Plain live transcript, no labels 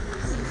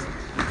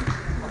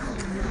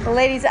Well,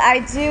 ladies, I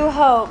do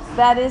hope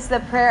that is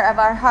the prayer of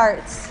our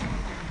hearts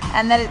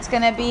and that it's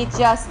going to be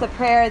just the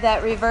prayer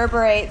that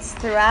reverberates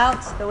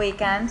throughout the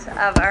weekend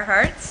of our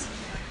hearts.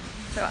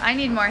 So I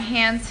need more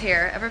hands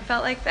here. Ever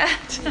felt like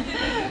that?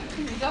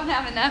 We don't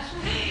have enough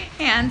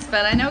hands,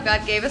 but I know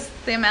God gave us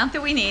the amount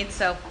that we need,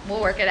 so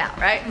we'll work it out,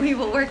 right? We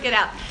will work it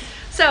out.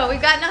 So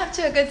we've gotten off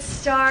to a good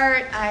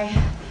start.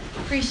 I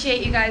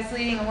appreciate you guys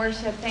leading in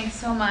worship. Thanks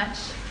so much.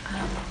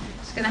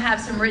 Just going to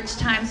have some rich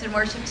times in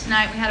worship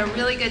tonight. We had a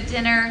really good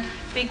dinner.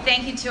 Big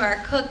thank you to our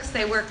cooks.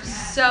 They work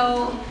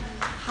so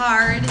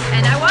hard.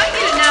 And I want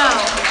you to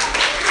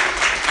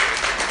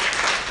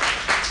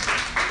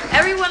know,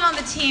 everyone on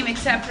the team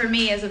except for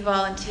me is a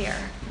volunteer,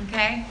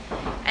 okay?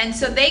 And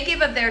so they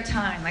give up their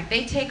time. Like,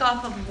 they take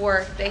off of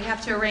work. They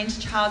have to arrange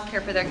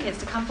childcare for their kids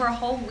to come for a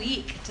whole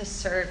week to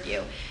serve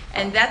you.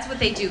 And that's what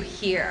they do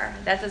here.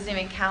 That doesn't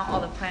even count all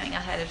the planning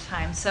ahead of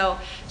time. So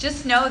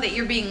just know that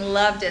you're being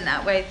loved in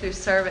that way through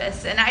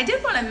service. And I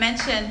did want to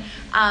mention,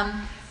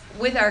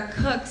 with our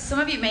cooks,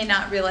 some of you may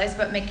not realize,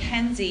 but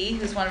Mackenzie,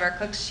 who's one of our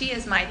cooks, she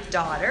is my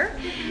daughter.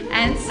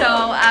 And so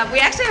we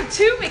actually have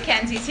two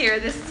Mackenzies here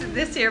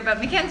this year, but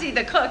Mackenzie,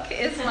 the cook,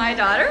 is my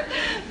daughter.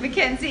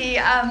 Mackenzie,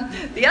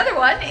 the other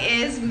one,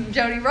 is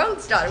Jody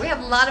Rhodes' daughter. We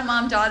have a lot of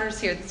mom-daughters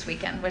here this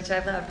weekend, which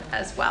I love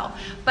as well.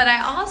 But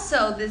I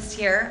also, this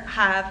year,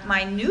 have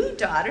my new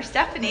daughter,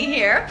 Stephanie,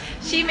 here.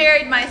 She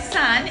married my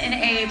son in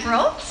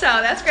April, so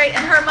that's great.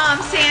 And her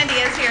mom, Sandy,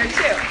 is here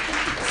too.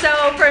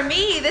 So for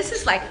me, this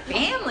is like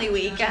family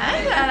weekend,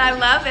 and I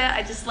love it.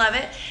 I just love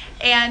it.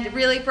 And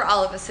really, for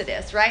all of us, it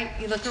is, right?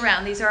 You look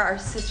around. These are our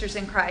sisters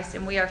in Christ,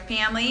 and we are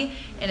family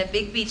in a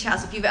big beach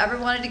house. If you've ever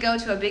wanted to go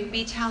to a big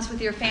beach house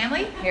with your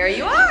family, here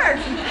you are.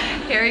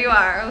 Here you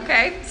are,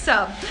 okay?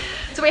 So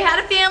we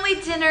had a family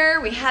dinner.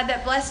 We had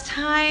that blessed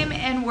time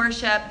in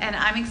worship, and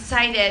I'm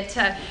excited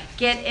to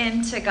get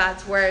into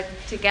God's Word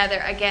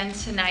together again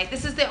tonight.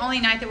 This is the only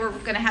night that we're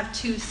going to have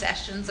 2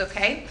 sessions,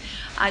 okay?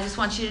 I just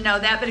want you to know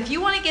that. But if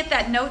you want to get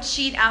that note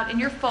sheet out in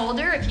your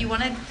folder, if you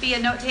want to be a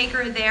note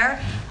taker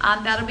there,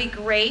 that'll be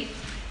great.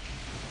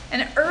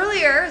 And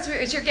earlier,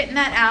 as you're getting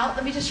that out,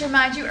 let me just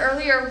remind you,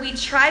 earlier we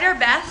tried our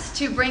best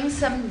to bring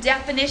some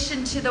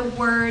definition to the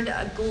word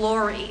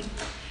glory.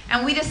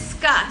 And we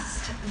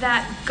discussed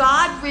that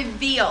God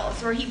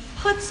reveals, or he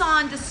puts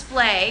on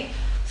display,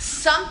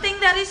 something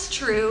that is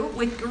true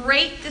with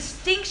great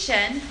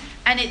distinction,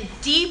 and it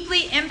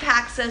deeply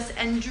impacts us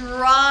and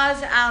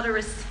draws out a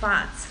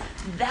response.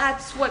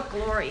 That's what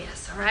glory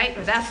is, all right?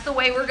 Or that's the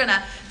way we're going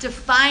to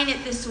define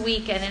it this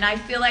weekend. And I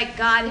feel like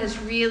God has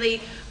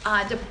really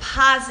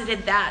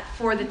deposited that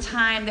for the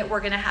time that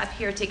we're going to have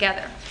here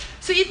together.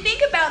 So you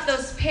think about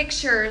those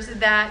pictures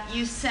that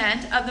you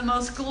sent of the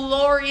most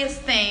glorious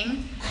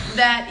thing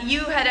that you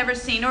had ever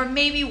seen, or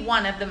maybe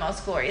one of the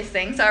most glorious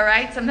things, all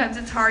right? Sometimes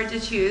it's hard to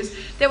choose,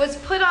 that was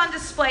put on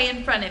display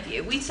in front of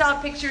you. We saw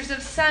pictures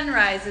of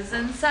sunrises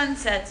and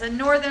sunsets and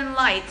northern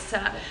lights,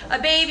 a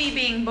baby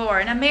being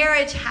born, a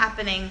marriage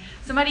happening,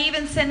 somebody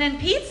even sending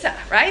pizza,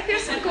 right?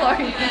 There's some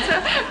glory in pizza,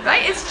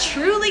 right? It's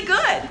truly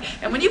good.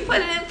 And when you put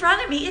it in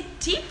front of me, it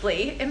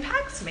deeply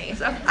impacts me.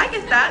 So I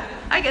get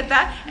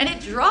that. And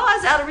it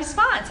draws out a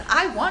response.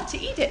 I want to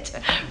eat it,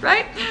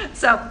 right?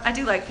 So I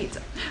do like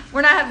pizza.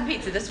 We're not having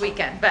pizza this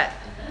weekend, but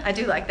I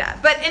do like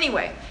that. But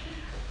anyway,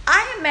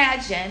 I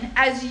imagine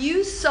as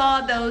you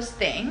saw those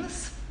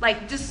things,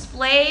 like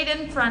displayed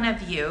in front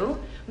of you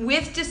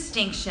with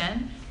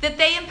distinction, that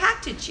they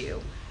impacted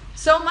you.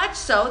 So much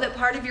so that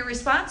part of your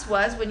response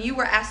was, when you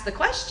were asked the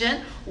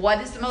question,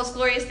 what is the most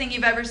glorious thing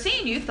you've ever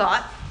seen? You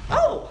thought,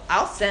 oh,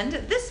 I'll send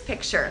this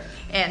picture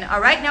in. All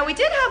right. Now, we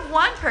did have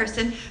one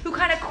person who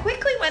kind of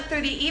quickly went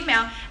through the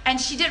email, and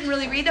she didn't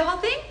really read the whole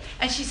thing,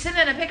 and she sent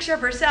in a picture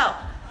of herself.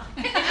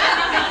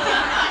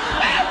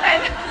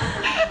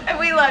 and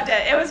we loved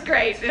it. It was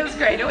great.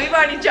 And we've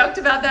already joked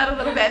about that a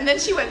little bit. And then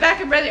she went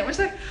back and read it, and was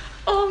like,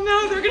 oh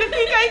no, they're going to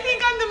think I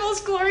think I'm the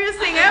most glorious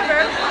thing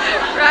ever.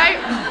 Right?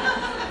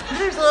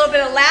 There's a little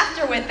bit of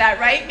laughter with that,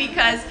 right?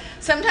 Because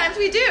sometimes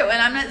we do,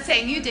 and I'm not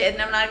saying you did,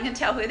 and I'm not even going to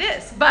tell who it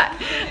is. But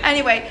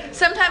anyway,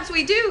 sometimes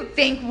we do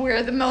think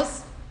we're the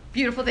most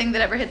beautiful thing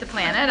that ever hit the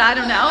planet. I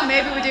don't know.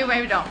 Maybe we do,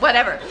 maybe we don't.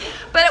 Whatever.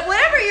 But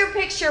whatever your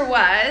picture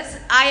was,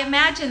 I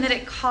imagine that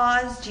it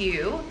caused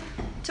you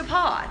to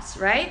pause,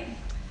 right?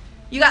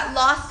 You got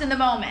lost in the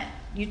moment.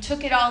 You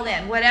took it all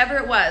in, whatever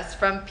it was,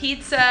 from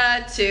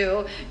pizza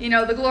to,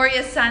 the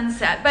glorious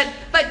sunset.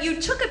 But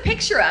you took a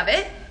picture of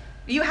it.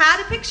 You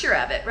had a picture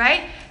of it,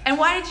 right? And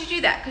why did you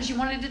do that? Because you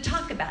wanted to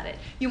talk about it.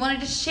 You wanted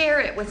to share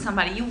it with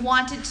somebody. You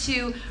wanted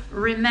to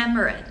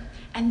remember it.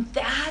 And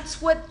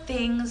that's what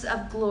things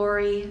of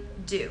glory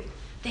do.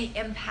 They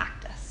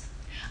impact us.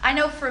 I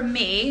know for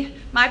me,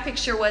 my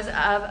picture was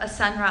of a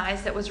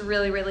sunrise that was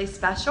really, really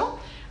special.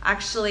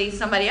 Actually,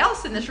 somebody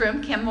else in this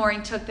room, Kim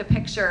Mooring, took the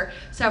picture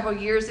several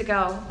years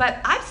ago. But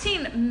I've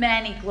seen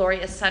many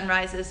glorious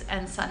sunrises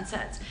and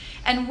sunsets.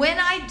 And when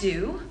I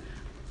do,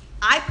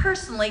 I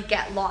personally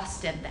get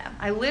lost in them.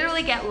 I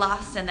literally get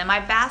lost in them. I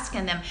bask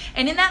in them.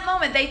 And in that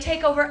moment, they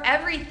take over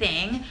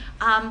everything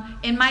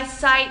in my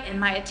sight and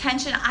my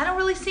attention. I don't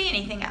really see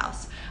anything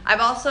else. I've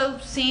also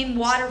seen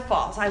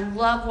waterfalls. I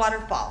love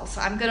waterfalls.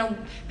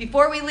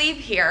 Before we leave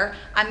here,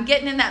 I'm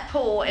getting in that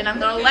pool and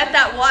I'm going to let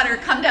that water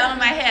come down on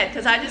my head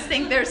because I just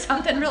think there's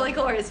something really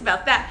glorious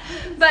about that.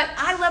 But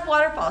I love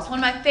waterfalls. One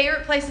of my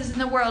favorite places in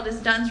the world is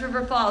Dunn's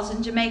River Falls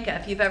in Jamaica.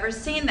 If you've ever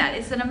seen that,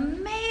 it's an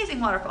amazing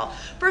waterfall.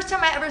 First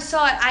time I ever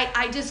saw it,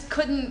 I just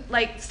couldn't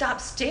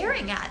stop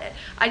staring at it.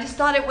 I just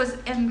thought it was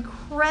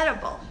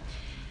incredible.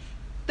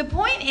 The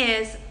point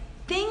is,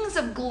 things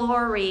of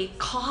glory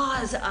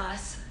cause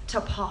us to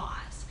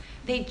pause.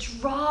 They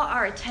draw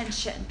our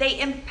attention.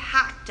 They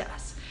impact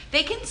us.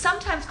 They can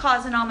sometimes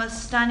cause an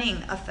almost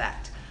stunning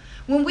effect.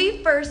 When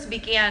we first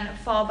began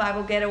Fall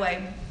Bible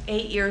Getaway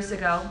 8 years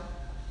ago,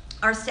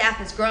 our staff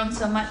has grown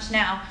so much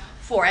now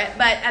for it,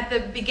 but at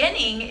the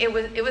beginning it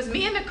was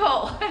me and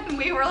Nicole, and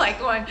we were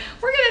going,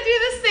 we're gonna do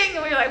this thing,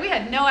 and we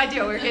had no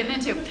idea what we were getting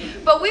into.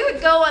 But we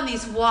would go on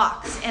these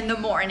walks in the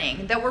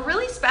morning that were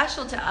really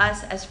special to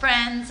us as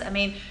friends.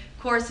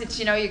 Of course, it's,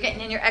 you're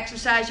getting in your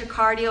exercise, your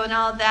cardio and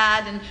all of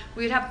that, and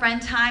we would have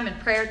friend time and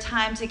prayer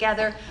time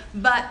together.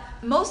 But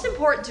most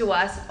important to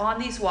us on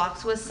these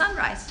walks was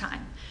sunrise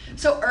time.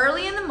 So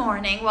early in the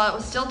morning, while it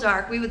was still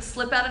dark, we would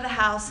slip out of the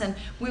house and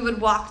we would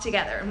walk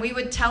together. And we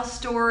would tell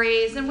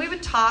stories and we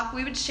would talk,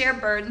 we would share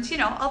burdens,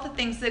 all the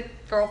things that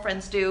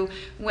girlfriends do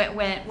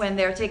when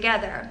they're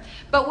together.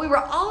 But we were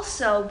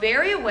also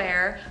very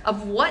aware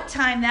of what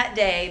time that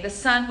day the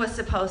sun was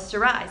supposed to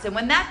rise. And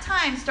when that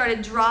time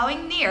started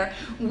drawing near,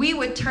 we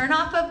would turn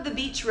off of the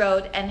beach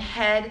road and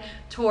head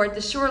toward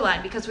the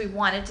shoreline because we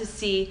wanted to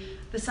see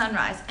the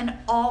sunrise. And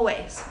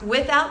always,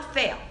 without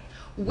fail,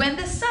 when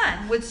the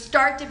sun would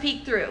start to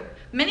peek through,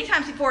 many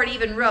times before it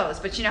even rose,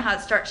 but you know how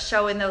it starts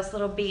showing those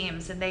little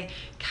beams and they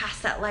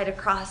cast that light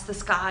across the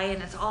sky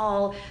and it's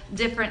all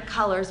different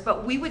colors,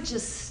 but we would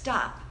just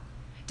stop.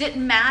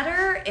 Didn't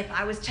matter if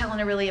I was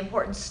telling a really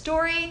important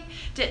story,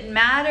 didn't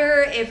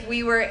matter if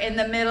we were in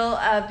the middle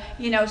of,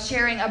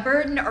 sharing a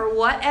burden or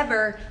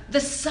whatever, the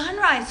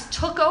sunrise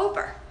took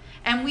over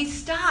and we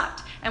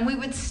stopped and we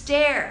would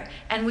stare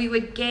and we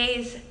would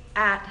gaze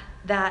at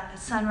that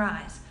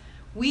sunrise.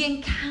 We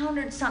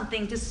encountered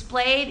something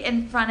displayed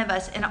in front of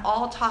us, and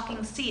all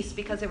talking ceased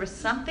because there was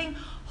something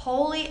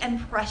holy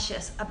and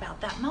precious about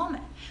that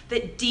moment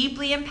that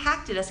deeply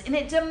impacted us, and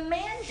it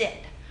demanded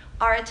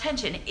our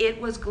attention.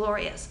 It was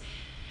glorious.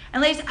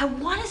 And ladies, I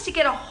want us to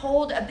get a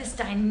hold of this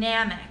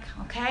dynamic,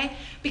 okay?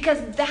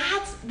 Because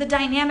that's the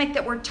dynamic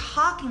that we're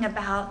talking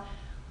about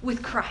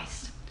with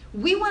Christ.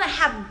 We want to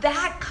have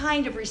that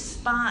kind of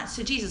response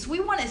to Jesus.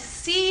 We want to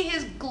see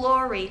his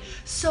glory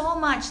so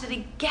much that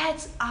it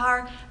gets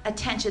our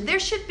attention. There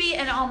should be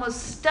an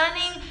almost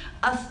stunning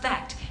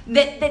effect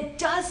that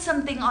does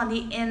something on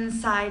the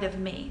inside of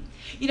me.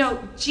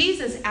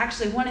 Jesus,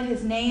 actually, one of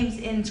his names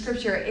in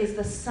Scripture is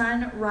the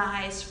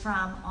sunrise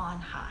from on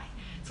high.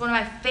 It's one of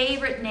my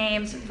favorite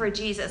names for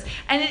Jesus.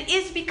 And it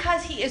is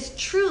because he is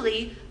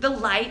truly the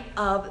light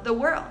of the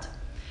world.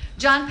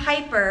 John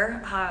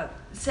Piper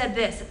said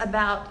this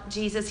about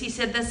Jesus. He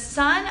said, the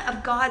sun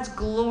of God's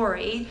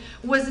glory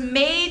was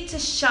made to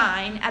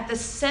shine at the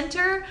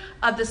center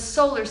of the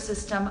solar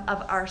system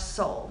of our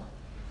soul.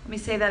 Let me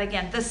say that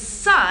again. The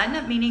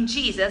sun, meaning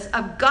Jesus,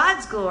 of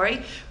God's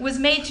glory was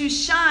made to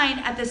shine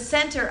at the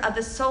center of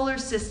the solar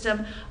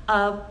system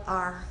of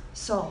our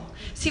soul.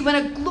 See, when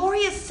a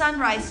glorious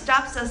sunrise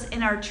stops us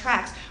in our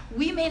tracks,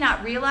 we may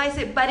not realize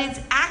it, but it's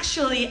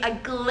actually a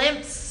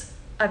glimpse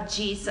of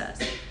Jesus.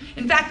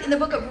 In fact, in the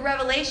book of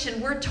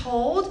Revelation, we're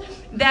told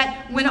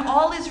that when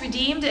all is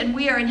redeemed and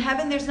we are in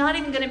heaven, there's not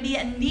even going to be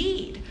a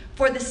need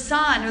for the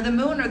sun or the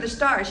moon or the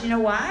stars. You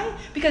know why?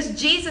 Because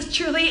Jesus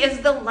truly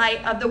is the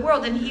light of the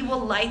world and he will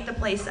light the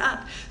place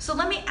up. So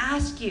let me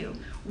ask you,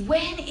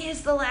 when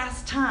is the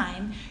last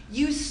time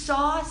you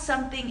saw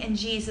something in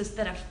Jesus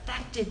that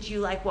affected you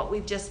like what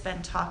we've just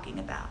been talking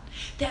about?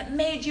 That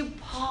made you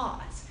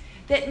pause,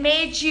 that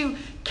made you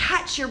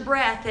catch your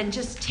breath and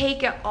just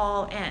take it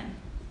all in.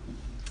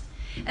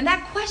 And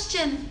that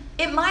question,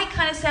 it might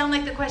kind of sound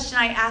like the question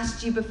I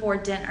asked you before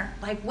dinner.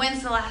 Like,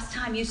 when's the last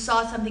time you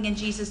saw something in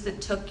Jesus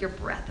that took your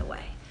breath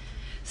away?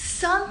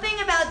 Something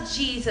about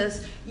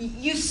Jesus,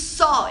 you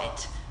saw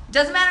it.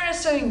 Doesn't matter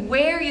necessarily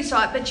where you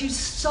saw it, but you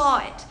saw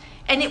it.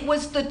 And it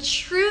was the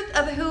truth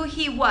of who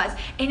he was.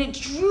 And it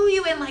drew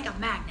you in like a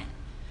magnet.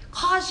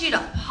 Caused you to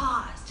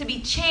pause, to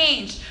be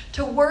changed,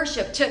 to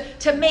worship,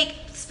 to make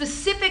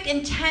specific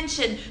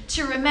intention,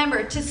 to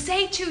remember, to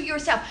say to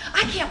yourself,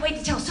 I can't wait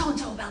to tell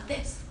so-and-so about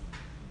this.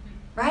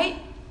 Right?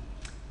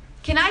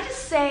 Can I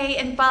just say,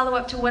 and follow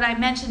up to what I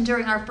mentioned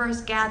during our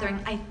first gathering,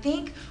 I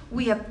think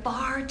we have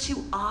far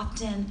too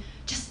often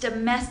just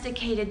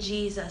domesticated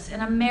Jesus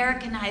and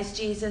Americanized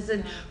Jesus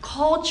and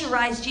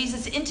culturized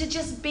Jesus into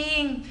just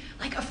being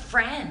like a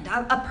friend,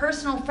 a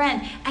personal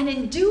friend. And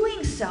in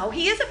doing so,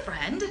 he is a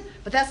friend,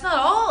 but that's not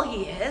all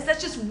he is.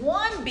 That's just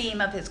one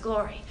beam of his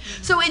glory.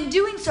 So in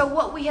doing so,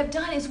 what we have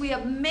done is we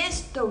have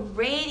missed the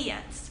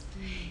radiance.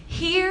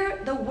 Hear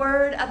the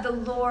word of the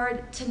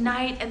Lord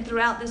tonight and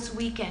throughout this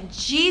weekend.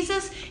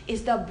 Jesus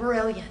is the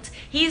brilliance.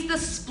 He's the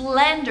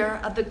splendor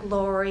of the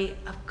glory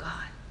of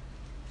God.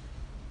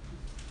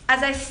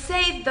 As I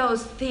say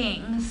those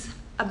things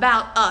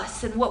about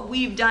us and what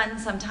we've done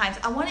sometimes,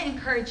 I want to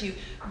encourage you,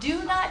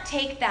 do not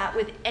take that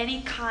with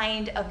any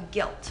kind of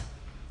guilt.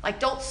 Like,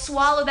 don't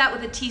swallow that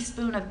with a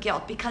teaspoon of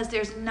guilt, because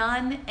there's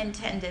none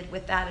intended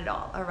with that at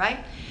all right?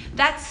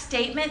 That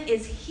statement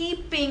is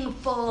heaping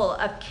full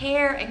of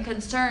care and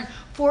concern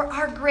for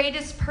our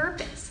greatest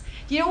purpose.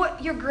 You know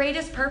what your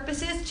greatest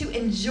purpose is? To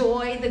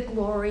enjoy the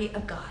glory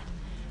of God.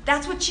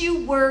 That's what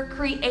you were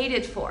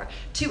created for,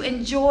 to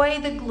enjoy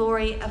the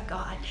glory of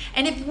God.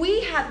 And if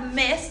we have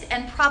missed,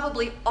 and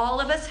probably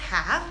all of us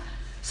have,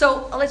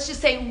 so let's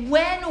just say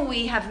when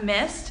we have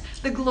missed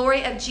the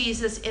glory of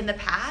Jesus in the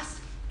past,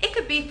 it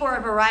could be for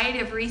a variety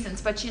of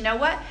reasons, but you know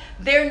what?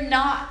 They're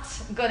not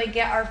going to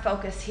get our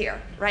focus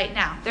here right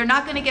now. They're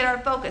not going to get our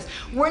focus.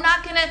 We're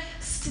not going to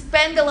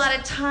spend a lot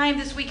of time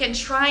this weekend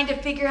trying to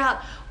figure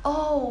out,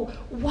 oh,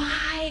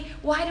 why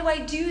do I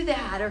do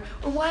that? Or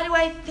why do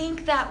I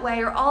think that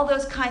way? Or all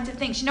those kinds of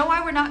things. You know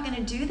why we're not going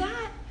to do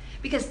that?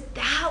 Because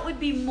that would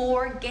be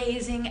more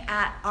gazing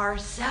at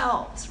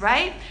ourselves,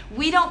 right?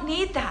 We don't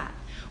need that.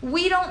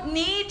 We don't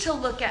need to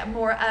look at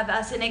more of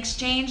us and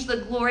exchange the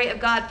glory of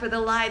God for the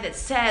lie that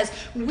says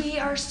we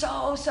are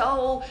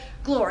so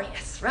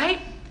glorious, right?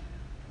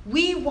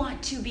 We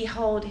want to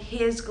behold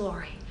his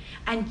glory.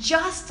 And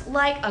just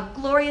like a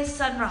glorious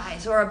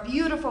sunrise or a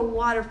beautiful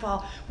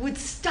waterfall would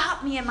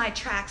stop me in my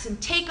tracks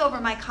and take over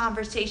my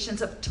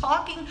conversations of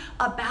talking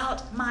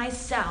about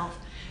myself,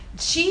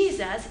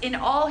 Jesus, in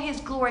all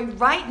his glory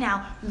right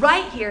now,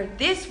 right here,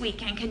 this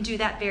weekend, can do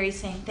that very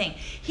same thing.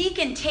 He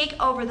can take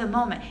over the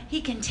moment.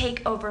 He can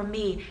take over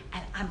me,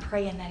 and I'm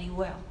praying that he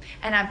will.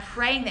 And I'm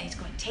praying that he's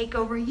going to take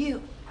over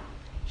you.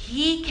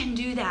 He can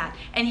do that,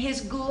 and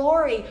his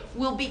glory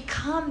will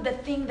become the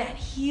thing that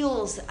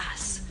heals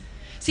us.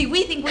 See,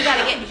 we think we got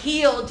to get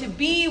healed to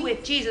be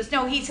with Jesus.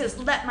 No, he says,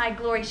 let my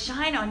glory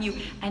shine on you,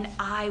 and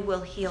I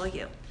will heal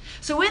you.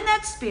 So in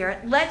that spirit,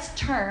 let's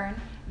turn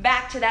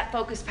back to that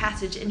focus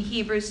passage in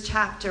Hebrews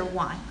chapter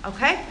 1,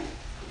 okay?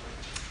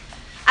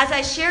 As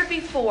I shared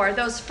before,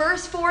 those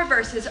first 4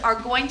 verses are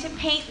going to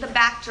paint the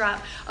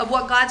backdrop of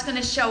what God's going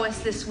to show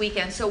us this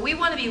weekend. So we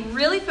want to be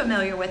really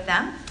familiar with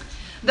them.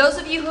 Those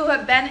of you who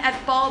have been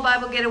at Fall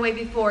Bible Getaway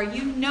before,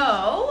 you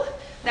know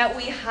that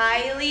we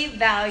highly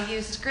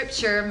value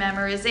scripture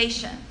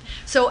memorization.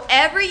 So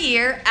every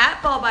year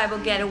at Fall Bible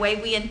Getaway,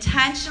 we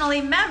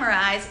intentionally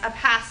memorize a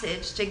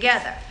passage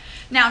together.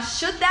 Now,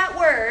 should that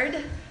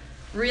word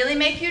really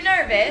make you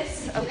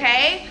nervous,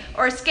 okay,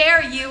 or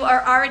scare you,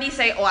 or already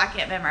say, oh, I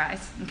can't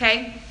memorize,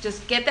 okay?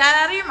 Just get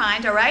that out of your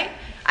mind, all right?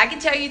 I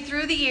can tell you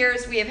through the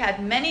years we have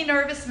had many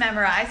nervous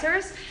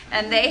memorizers,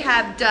 and they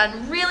have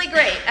done really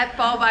great at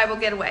Fall Bible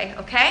Getaway,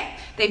 okay?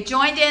 They've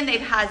joined in,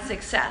 they've had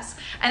success.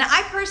 And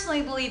I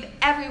personally believe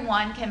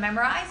everyone can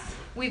memorize.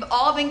 We've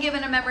all been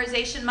given a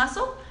memorization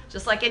muscle,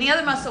 just like any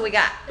other muscle we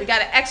got. We got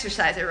to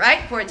exercise it,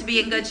 right, for it to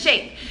be in good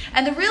shape.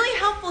 And the really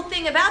helpful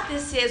thing about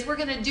this is we're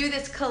going to do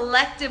this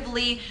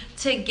collectively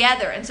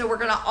together. And so we're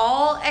going to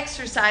all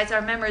exercise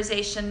our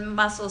memorization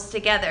muscles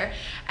together.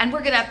 And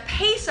we're going to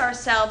pace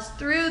ourselves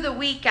through the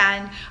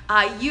weekend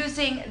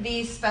using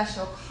these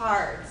special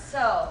cards.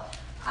 So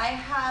I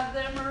have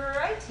them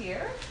right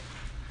here.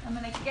 I'm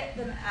going to get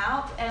them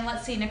out. And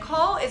let's see,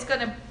 Nicole is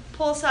going to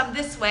pull some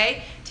this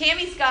way.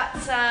 Tammy's got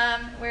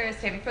some, where is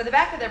Tammy? For the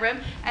back of the room.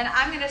 And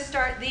I'm going to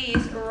start these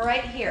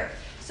right here.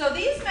 So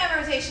these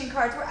memorization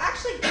cards, we're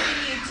actually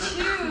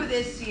giving you 2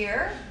 this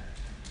year.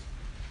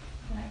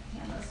 Can I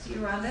hand those to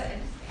you, Rhonda,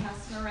 and just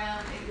pass them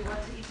around, maybe one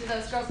to each of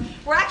those girls?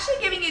 We're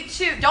actually giving you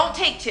 2. Don't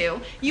take 2.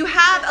 You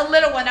have a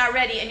little one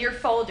already in your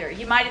folder.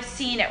 You might have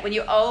seen it when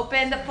you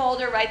open the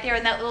folder right there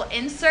in that little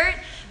insert.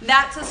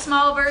 That's a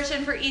small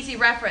version for easy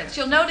reference.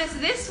 You'll notice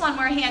this one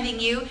we're handing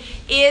you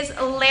is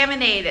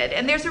laminated.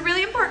 And there's a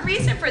really important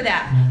reason for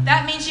that.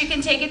 That means you can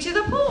take it to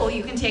the pool.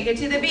 You can take it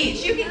to the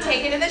beach. You can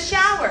take it in the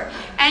shower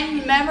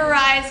and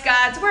memorize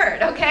God's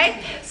word,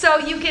 okay? So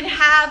you can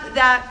have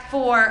that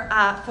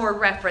for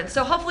reference.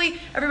 So hopefully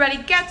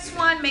everybody gets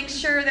one. Make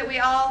sure that we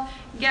all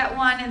get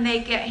one and they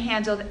get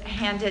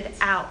handed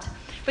out.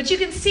 But you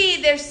can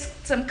see there's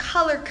some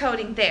color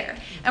coding there.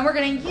 And we're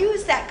going to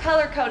use that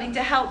color coding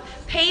to help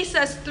pace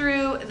us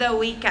through the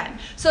weekend.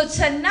 So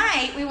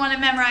tonight we want to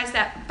memorize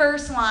that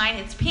first line.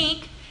 It's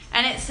pink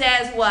and it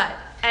says what?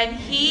 And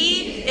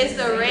he is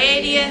the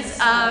radiance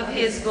of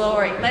his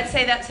glory. Let's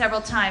say that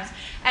several times.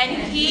 And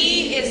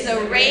he is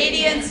the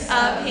radiance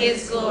of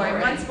his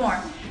glory. Once more.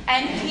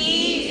 and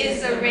he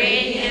is the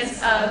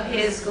radiance of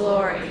his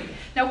glory.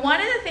 Now,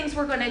 one of the things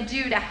we're going to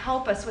do to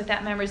help us with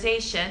that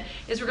memorization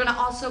is we're going to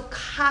also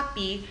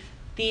copy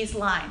these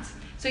lines.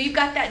 So you've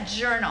got that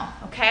journal,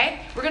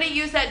 okay? We're going to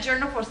use that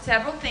journal for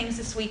several things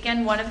this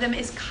weekend. One of them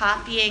is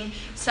copying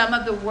some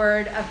of the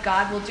Word of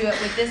God. We'll do it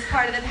with this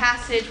part of the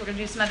passage. We're going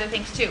to do some other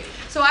things too.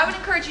 So I would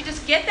encourage you,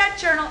 just get that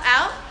journal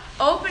out,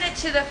 open it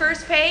to the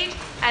first page,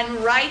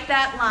 and write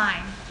that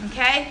line,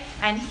 okay?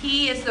 And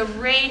he is the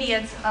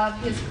radiance of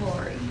his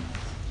glory.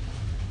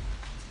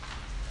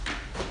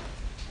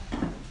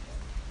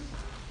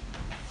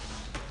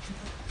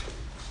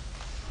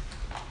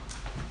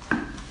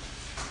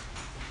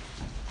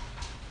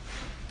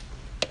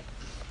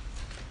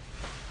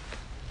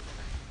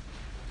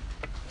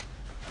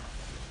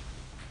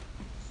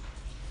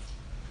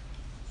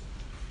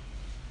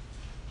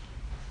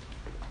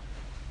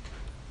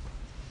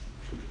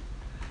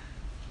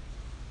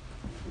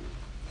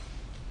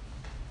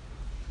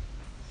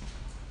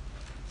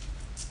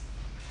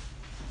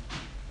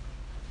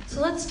 So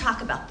let's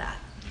talk about that.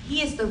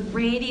 He is the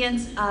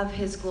radiance of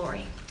his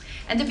glory.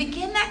 And to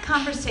begin that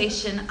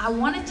conversation, I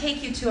want to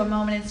take you to a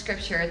moment in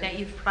Scripture that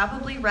you've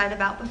probably read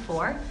about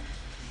before.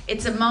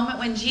 It's a moment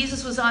when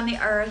Jesus was on the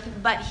earth,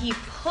 but he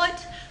put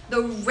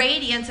the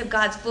radiance of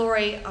God's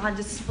glory on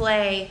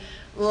display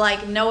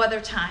like no other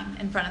time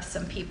in front of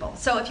some people.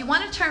 So if you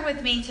want to turn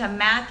with me to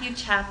Matthew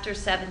chapter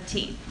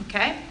 17,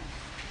 okay?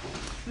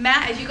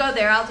 As you go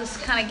there, I'll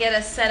just kind of get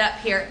us set up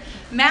here.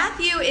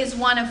 Matthew is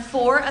one of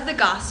 4 of the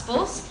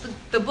Gospels,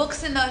 the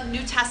books in the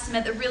New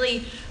Testament that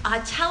really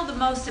tell the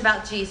most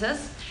about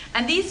Jesus.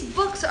 And these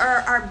books are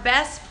our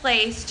best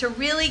place to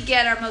really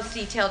get our most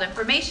detailed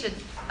information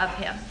of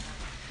him.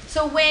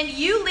 So when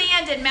you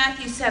land in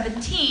Matthew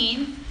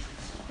 17,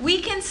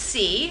 we can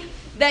see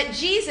that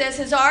Jesus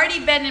has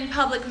already been in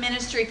public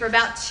ministry for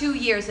about 2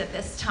 years at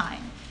this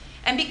time.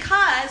 And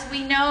because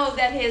we know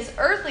that his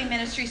earthly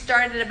ministry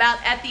started about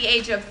at the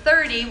age of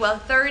 30, well,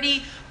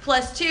 30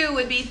 plus 2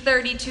 would be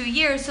 32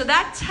 years. So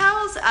that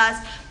tells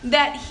us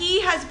that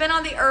he has been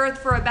on the earth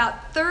for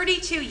about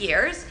 32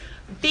 years,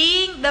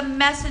 being the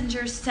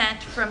messenger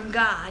sent from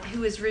God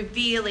who is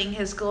revealing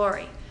his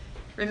glory.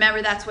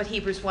 Remember, that's what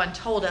Hebrews 1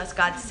 told us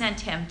God sent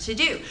him to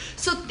do.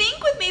 So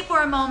think with me for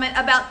a moment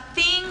about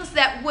things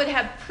that would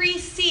have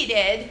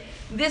preceded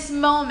this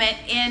moment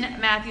in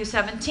Matthew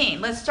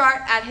 17. Let's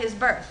start at his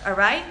birth, all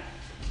right?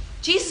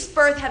 Jesus'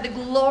 birth had the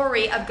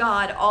glory of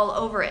God all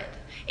over it.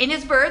 In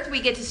his birth, we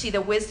get to see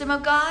the wisdom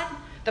of God,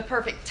 the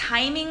perfect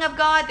timing of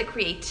God, the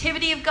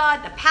creativity of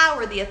God, the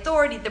power, the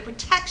authority, the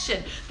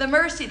protection, the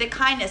mercy, the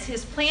kindness,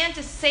 his plan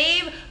to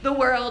save the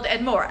world,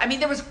 and more. I mean,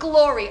 there was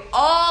glory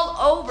all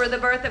over the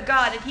birth of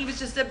God, and he was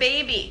just a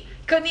baby.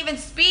 Couldn't even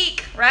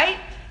speak, right?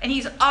 And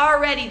he's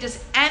already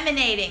just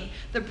emanating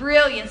the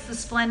brilliance, the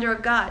splendor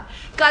of God.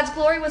 God's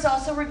glory was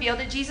also revealed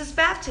at Jesus'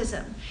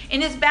 baptism.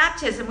 In his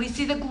baptism, we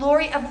see the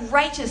glory of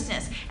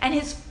righteousness and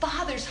his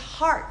Father's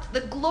heart, the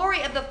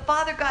glory of the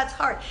Father God's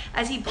heart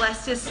as he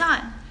blessed his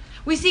Son.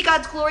 We see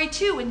God's glory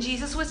too when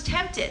Jesus was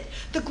tempted,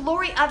 the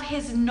glory of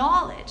his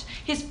knowledge,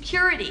 his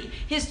purity,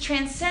 his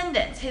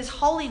transcendence, his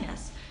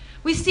holiness.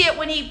 We see it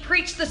when he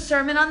preached the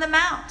Sermon on the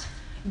Mount.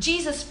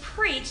 Jesus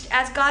preached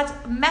as God's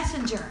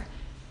messenger.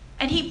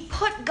 And he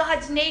put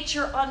God's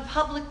nature on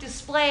public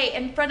display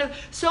in front of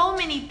so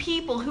many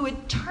people who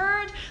had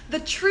turned the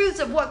truths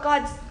of what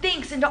God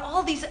thinks into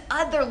all these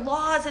other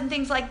laws and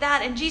things like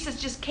that. And Jesus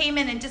just came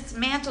in and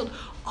dismantled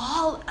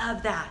all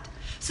of that.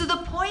 So the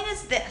point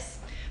is this.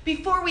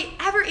 Before we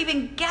ever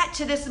even get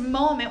to this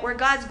moment where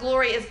God's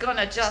glory is going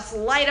to just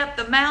light up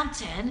the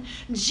mountain,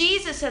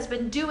 Jesus has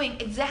been doing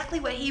exactly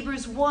what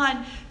Hebrews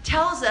 1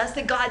 tells us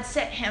that God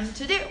sent him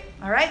to do.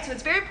 All right? So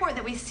it's very important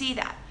that we see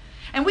that.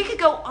 And we could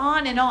go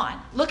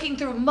on, looking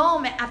through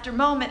moment after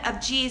moment of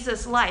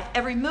Jesus' life.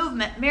 Every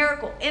movement,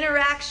 miracle,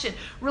 interaction,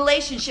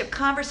 relationship,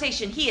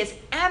 conversation. He is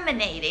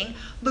emanating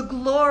the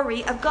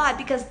glory of God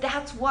because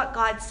that's what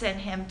God sent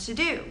him to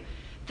do.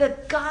 The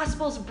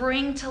Gospels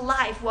bring to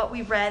life what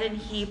we read in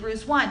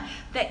Hebrews 1,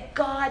 that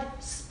God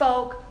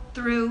spoke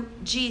through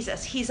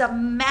Jesus. He's a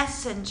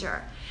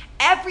messenger.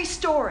 Every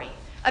story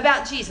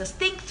about Jesus.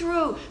 Think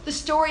through the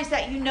stories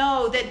that you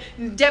know that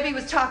Debbie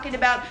was talking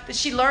about that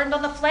she learned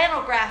on the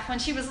flannel graph when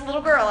she was a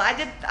little girl. I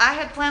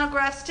had flannel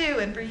graphs too,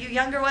 and for you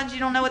younger ones, you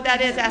don't know what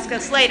that is, ask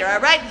us later, all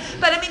right?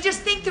 But I mean,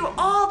 just think through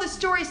all the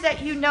stories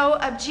that you know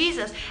of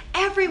Jesus.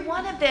 Every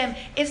one of them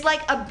is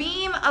like a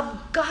beam of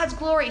God's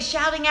glory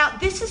shouting out,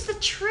 this is the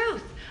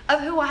truth of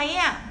who I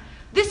am.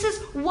 This is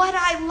what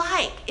I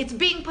like. It's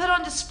being put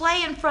on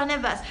display in front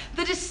of us.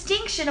 The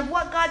distinction of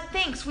what God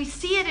thinks. We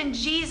see it in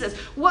Jesus.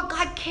 What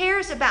God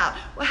cares about.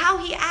 How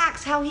he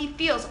acts. How he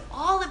feels.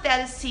 All of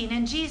that is seen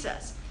in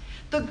Jesus.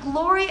 The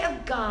glory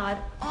of God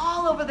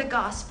all over the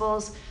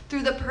Gospels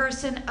through the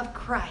person of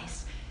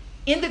Christ.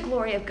 In the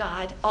glory of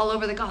God all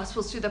over the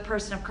Gospels through the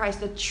person of Christ.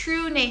 The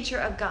true nature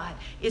of God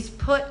is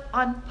put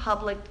on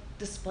public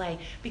display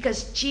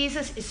because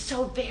Jesus is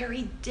so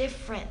very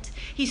different.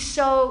 He's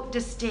so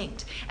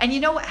distinct. And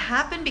you know what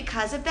happened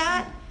because of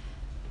that?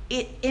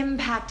 It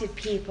impacted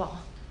people.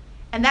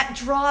 And that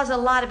draws a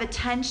lot of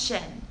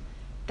attention.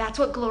 That's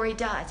what glory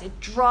does. It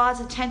draws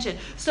attention.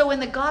 So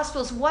in the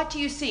Gospels, what do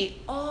you see?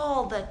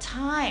 All the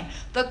time,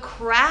 the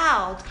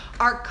crowds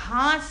are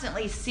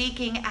constantly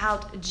seeking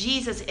out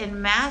Jesus in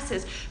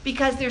masses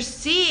because they're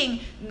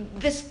seeing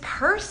this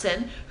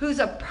person who's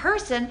a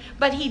person,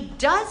 but he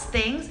does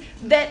things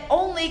that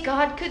only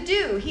God could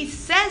do. He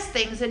says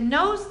things and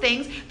knows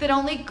things that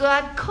only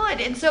God could.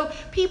 And so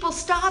people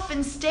stop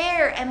and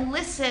stare and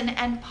listen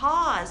and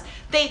pause.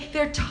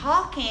 They're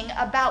talking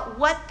about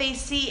what they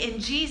see in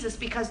Jesus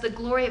because the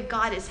glory of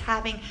God is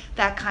having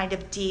that kind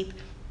of deep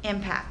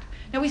impact.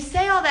 Now we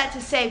say all that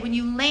to say when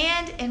you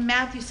land in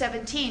Matthew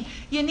 17,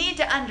 you need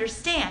to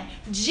understand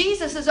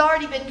Jesus has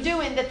already been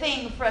doing the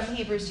thing from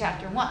Hebrews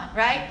chapter 1,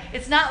 right?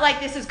 It's not like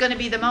this is going to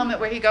be the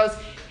moment where he goes,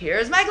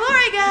 here's my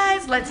glory,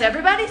 guys. Let's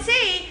everybody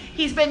see.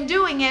 He's been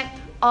doing it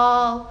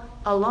all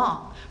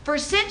along. For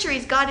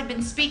centuries, God had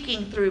been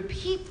speaking through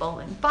people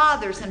and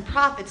fathers and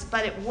prophets,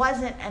 but it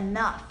wasn't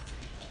enough.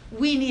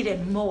 We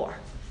needed more.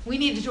 We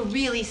needed to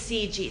really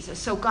see Jesus.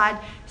 So God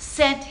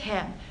sent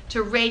him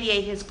to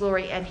radiate his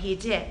glory, and he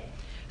did.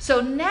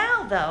 So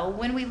now, though,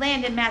 when we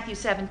land in Matthew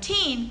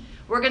 17,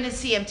 we're going to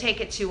see him take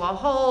it to a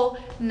whole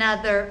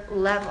nother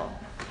level.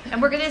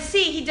 And we're going to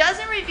see he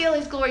doesn't reveal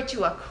his glory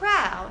to a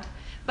crowd,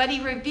 but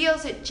he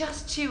reveals it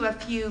just to a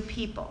few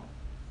people.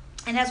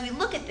 And as we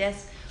look at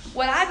this,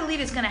 what I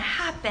believe is going to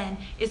happen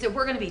is that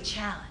we're going to be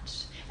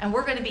challenged. And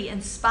we're going to be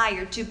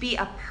inspired to be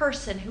a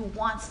person who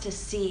wants to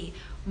see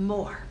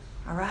more,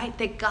 all right,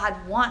 that God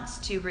wants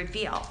to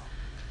reveal.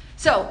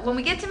 So when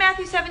we get to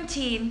Matthew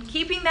 17,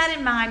 keeping that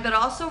in mind, but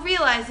also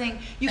realizing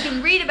you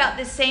can read about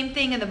this same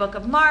thing in the book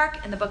of Mark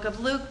and the book of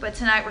Luke, but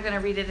tonight we're going to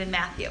read it in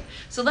Matthew.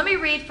 So let me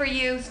read for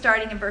you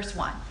starting in verse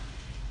 1.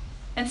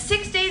 And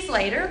 6 days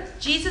later,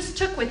 Jesus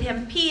took with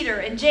him Peter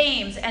and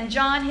James and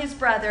John his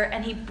brother,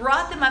 and he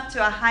brought them up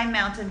to a high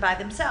mountain by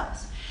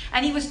themselves.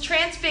 And he was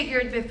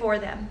transfigured before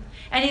them.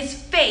 And his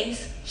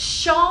face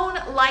shone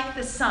like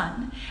the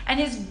sun, and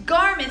his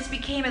garments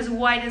became as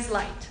white as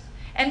light.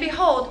 And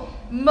behold,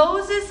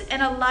 Moses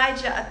and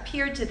Elijah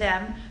appeared to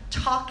them,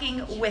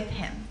 talking with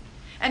him.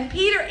 And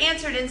Peter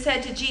answered and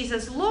said to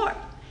Jesus, Lord,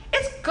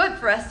 it's good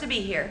for us to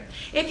be here.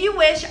 If you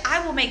wish,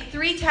 I will make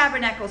 3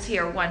 tabernacles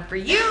here, one for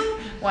you,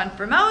 one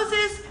for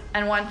Moses,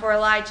 and one for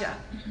Elijah.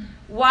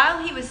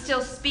 While he was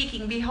still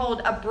speaking,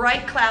 behold, a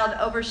bright cloud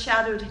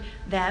overshadowed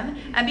them,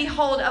 and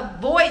behold, a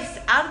voice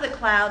out of the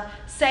cloud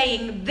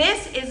saying,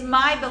 This is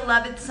my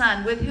beloved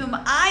Son, with whom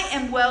I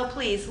am well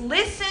pleased.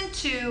 Listen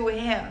to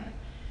him.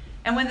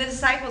 And when the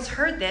disciples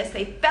heard this,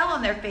 they fell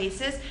on their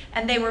faces,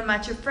 and they were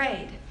much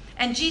afraid.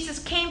 And Jesus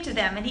came to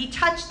them, and he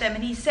touched them,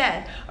 and he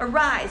said,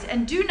 Arise,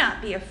 and do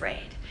not be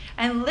afraid.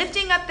 And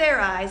lifting up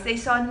their eyes, they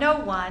saw no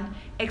one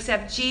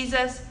except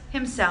Jesus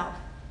himself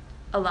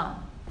alone.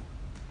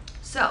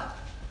 So,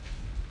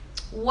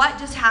 what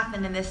just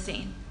happened in this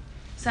scene?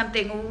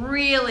 Something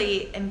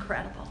really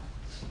incredible.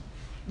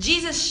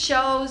 Jesus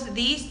shows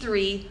these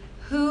 3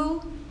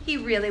 who he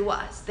really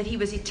was, that he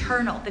was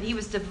eternal, that he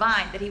was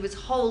divine, that he was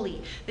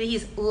holy, that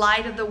he's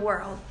light of the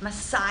world,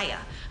 Messiah.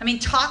 I mean,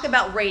 talk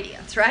about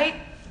radiance, right?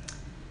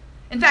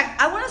 In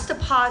fact, I want us to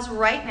pause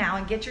right now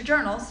and get your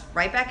journals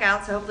right back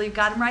out, so hopefully you've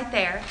got them right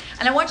there.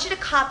 And I want you to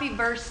copy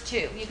verse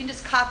 2. You can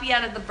just copy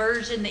out of the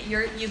version that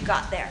you've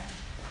got there.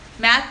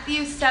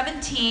 Matthew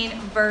 17,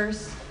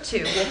 verse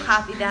 2. We'll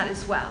copy that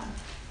as well.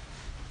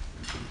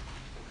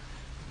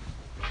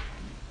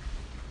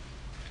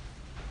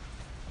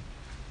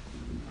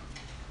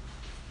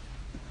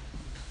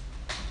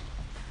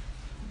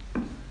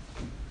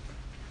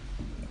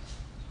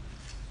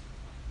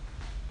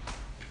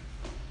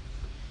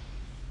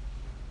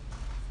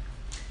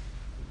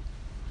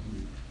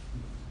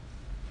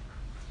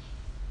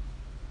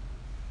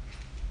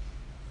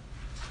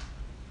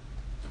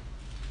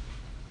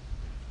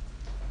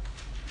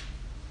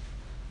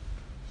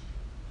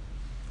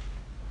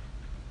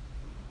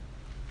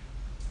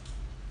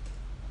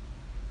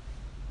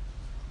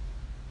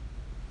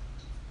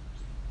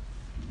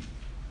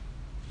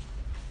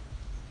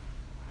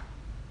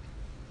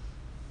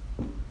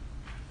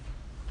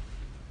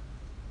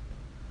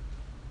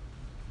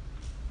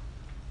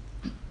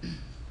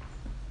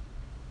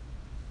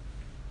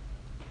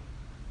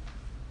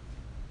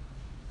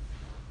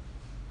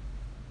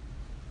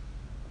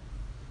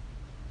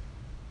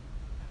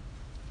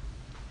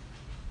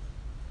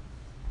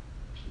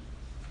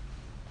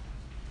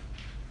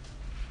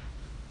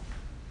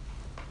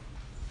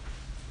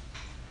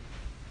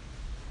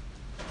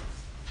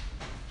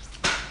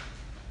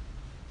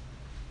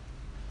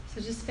 So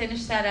just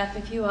finish that up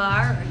if you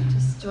are, or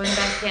just join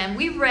back in.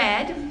 We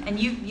read, and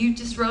you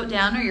just wrote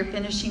down, or you're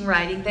finishing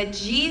writing, that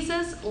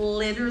Jesus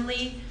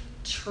literally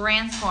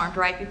transformed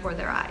right before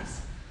their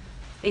eyes.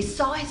 They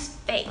saw his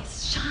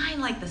face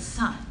shine like the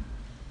sun,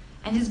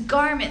 and his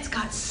garments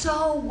got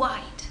so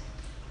white.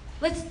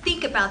 Let's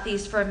think about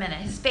these for a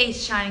minute. His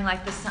face shining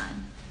like the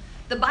sun.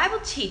 The Bible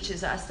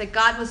teaches us that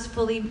God was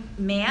fully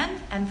man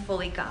and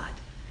fully God.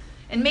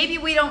 And maybe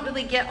we don't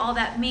really get all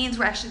that means.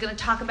 We're actually going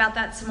to talk about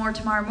that some more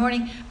tomorrow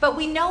morning. But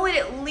we know it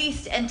at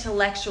least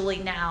intellectually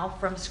now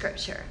from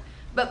Scripture.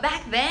 But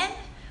back then,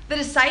 the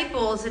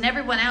disciples and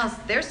everyone else,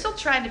 they're still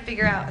trying to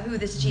figure out who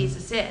this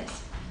Jesus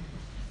is.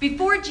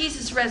 Before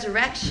Jesus'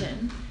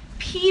 resurrection,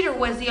 Peter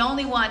was the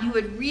only one who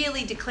had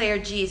really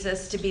declared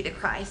Jesus to be the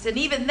Christ. And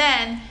even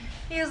then,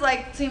 he was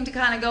seemed to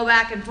kind of go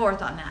back and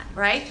forth on that,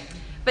 right?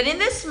 But in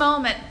this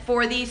moment,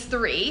 for these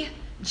three,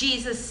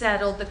 Jesus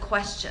settled the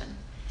question.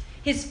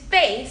 His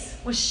face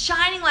was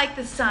shining like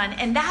the sun,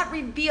 and that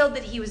revealed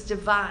that he was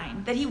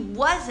divine, that he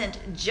wasn't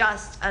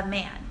just a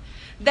man,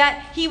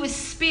 that he was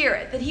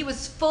spirit, that he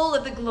was full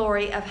of the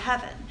glory of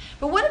heaven.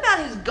 But what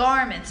about his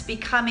garments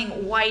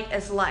becoming white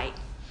as light?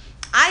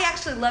 I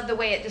actually love the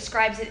way it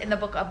describes it in the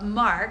book of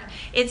Mark.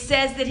 It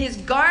says that his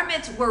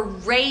garments were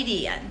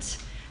radiant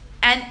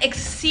and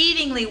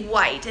exceedingly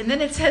white. And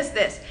then it says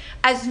this,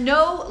 as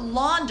no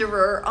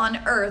launderer on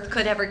earth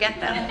could ever get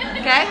them.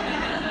 Okay?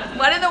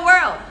 What in the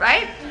world,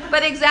 right?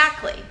 But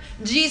exactly.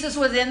 Jesus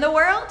was in the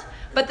world,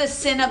 but the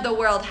sin of the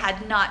world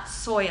had not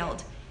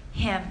soiled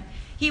him.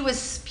 He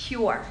was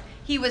pure.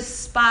 He was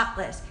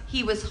spotless.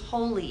 He was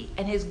holy,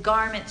 and his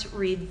garments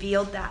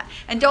revealed that.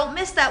 And don't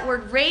miss that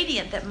word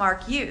radiant that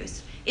Mark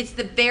used. It's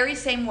the very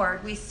same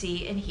word we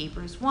see in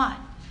Hebrews 1.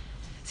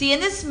 See, in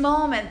this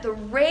moment, the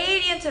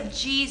radiance of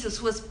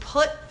Jesus was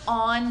put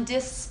on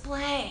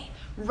display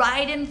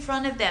right in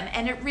front of them,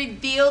 and it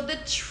revealed the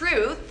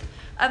truth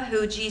of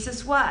who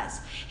Jesus was.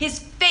 His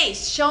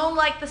face shone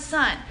like the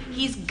sun.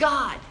 He's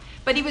God,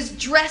 but he was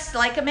dressed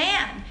like a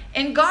man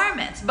in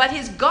garments, but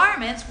his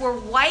garments were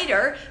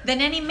whiter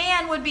than any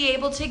man would be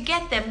able to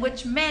get them,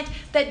 which meant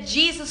that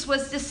Jesus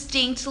was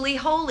distinctly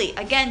holy.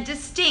 Again,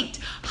 distinct,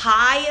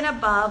 high and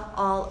above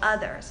all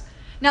others.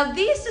 Now,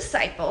 these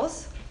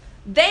disciples,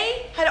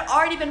 they had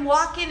already been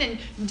walking and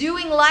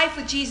doing life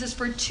with Jesus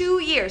for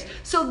 2 years.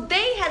 So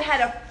they had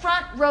had a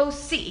front row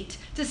seat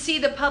to see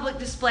the public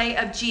display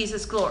of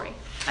Jesus' glory.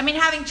 I mean,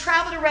 having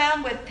traveled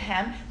around with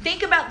him,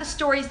 think about the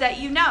stories that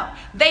you know.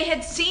 They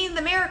had seen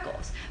the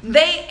miracles.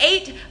 They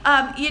ate,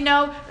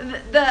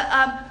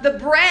 the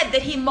bread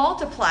that he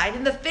multiplied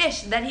and the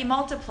fish that he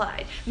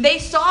multiplied. They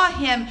saw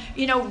him,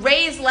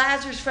 raise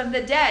Lazarus from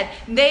the dead.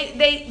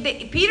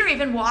 Peter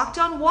even walked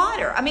on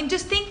water. I mean,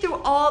 just think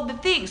through all the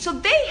things. So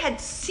they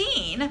had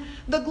seen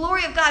the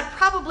glory of God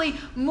probably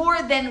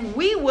more than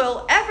we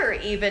will ever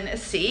even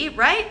see,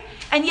 right?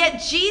 And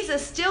yet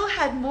Jesus still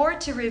had more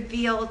to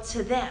reveal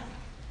to them.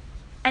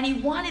 And he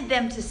wanted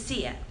them to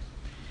see it.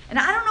 And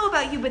I don't know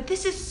about you, but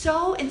this is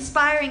so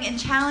inspiring and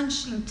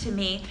challenging to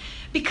me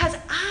because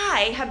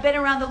I have been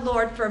around the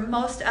Lord for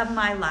most of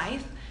my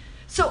life.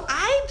 So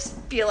I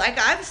feel like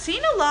I've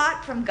seen a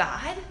lot from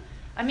God.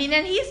 I mean,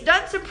 and he's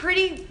done some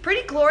pretty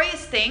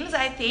glorious things,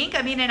 I think.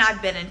 I mean, and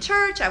I've been in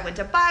church. I went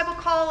to Bible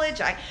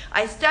college.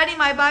 I study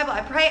my Bible.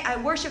 I pray. I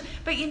worship.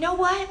 But you know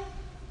what?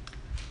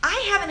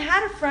 I haven't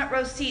had a front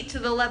row seat to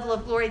the level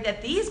of glory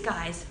that these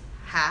guys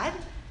had.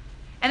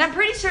 And I'm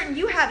pretty certain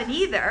you haven't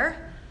either.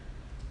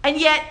 And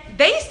yet,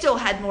 they still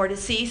had more to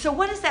see. So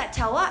what does that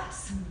tell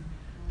us?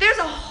 There's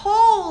a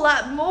whole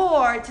lot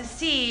more to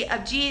see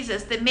of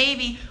Jesus than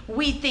maybe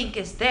we think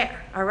is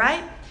there, all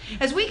right?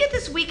 As we get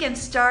this weekend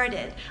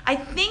started, I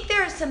think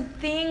there are some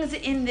things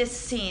in this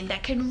scene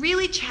that can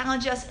really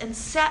challenge us and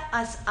set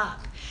us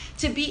up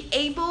to be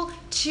able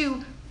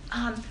to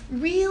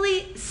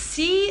really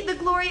see the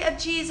glory of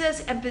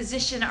Jesus and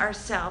position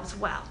ourselves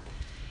well.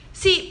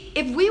 See,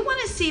 if we want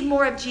to see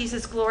more of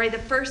Jesus' glory, the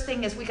first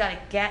thing is we got to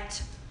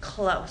get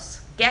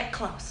close. Get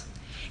close.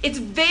 It's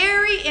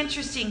very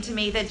interesting to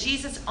me that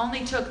Jesus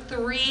only took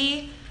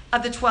 3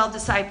 of the 12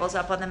 disciples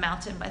up on the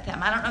mountain with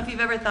him. I don't know if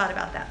you've ever thought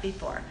about that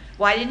before.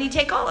 Why didn't he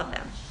take all of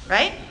them,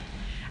 right?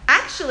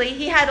 Actually,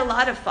 he had a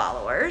lot of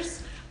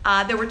followers.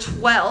 There were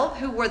 12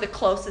 who were the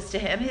closest to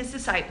him, his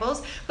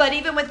disciples. But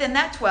even within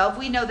that 12,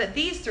 we know that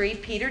these 3,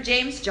 Peter,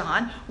 James,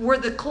 John, were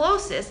the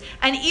closest.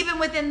 And even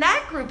within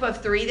that group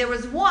of 3, there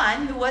was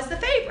one who was the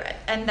favorite,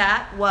 and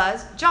that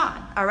was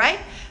John, all right?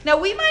 Now,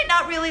 we might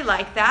not really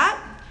like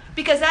that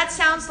because that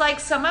sounds like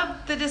some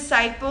of the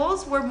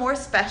disciples were more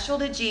special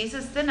to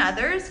Jesus than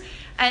others.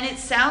 And it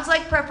sounds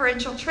like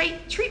preferential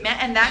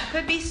treatment, and that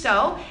could be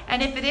so.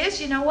 And if it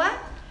is, you know what?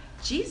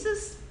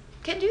 Jesus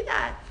can do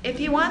that if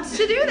he wants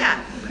to do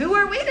that. Who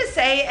are we to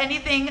say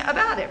anything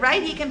about it,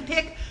 right? He can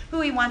pick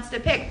who he wants to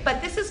pick.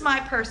 But this is my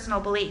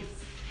personal belief.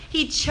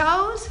 He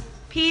chose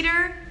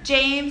Peter,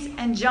 James,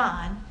 and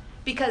John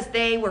because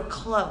they were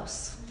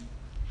close.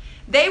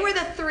 They were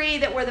the 3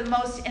 that were the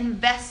most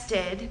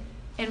invested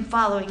in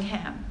following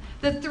him.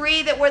 The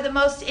 3 that were the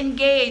most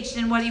engaged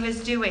in what he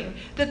was doing.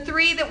 The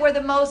 3 that were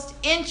the most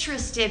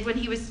interested when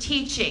he was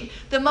teaching.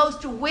 The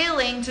most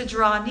willing to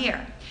draw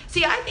near.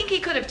 See, I think he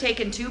could have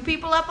taken 2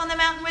 people up on the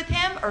mountain with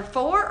him, or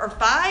 4, or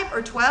 5,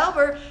 or 12,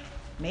 or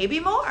maybe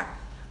more.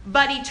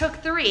 But he took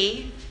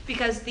 3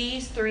 because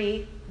these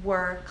 3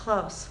 were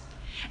close.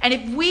 And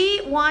if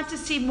we want to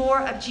see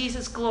more of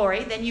Jesus'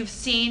 glory than you've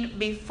seen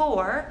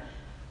before,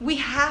 we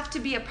have to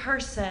be a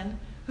person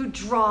who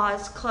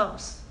draws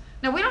close,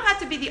 Now, we don't have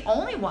to be the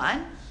only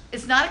one.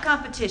 It's not a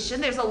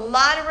competition. There's a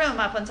lot of room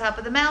up on top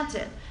of the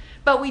mountain.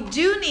 But we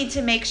do need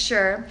to make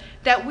sure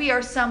that we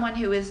are someone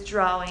who is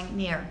drawing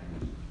near.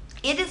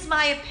 It is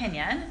my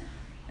opinion,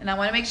 and I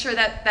want to make sure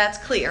that that's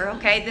clear,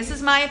 okay? This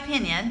is my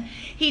opinion.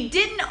 He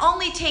didn't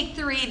only take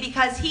 3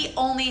 because he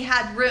only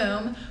had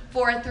room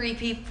for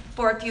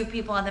a few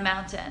people on the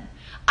mountain.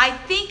 I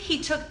think he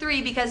took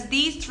 3 because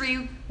these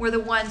 3 were the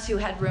ones who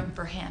had room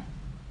for him.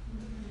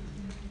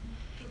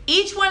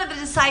 Each one of the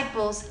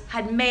disciples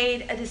had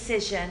made a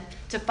decision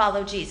to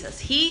follow Jesus.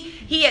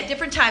 He at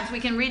different times, we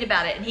can read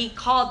about it, and he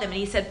called them and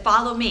he said,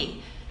 "Follow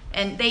me."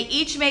 And they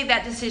each made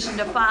that decision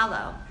to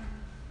follow.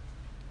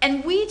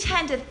 And we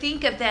tend to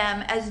think of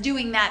them as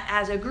doing that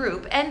as a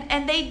group,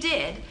 and they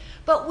did.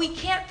 But we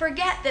can't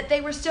forget that they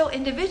were still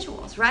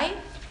individuals, right?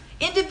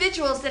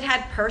 Individuals that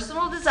had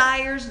personal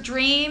desires,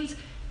 dreams,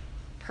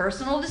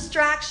 personal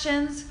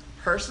distractions,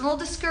 personal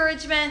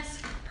discouragements,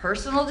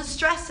 personal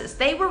distresses.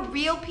 They were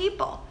real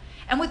people.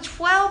 And with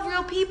 12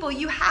 real people,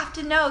 you have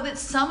to know that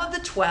some of the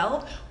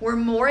 12 were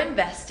more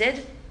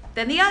invested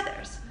than the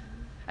others.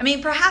 I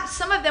mean, perhaps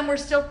some of them were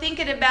still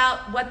thinking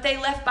about what they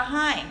left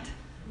behind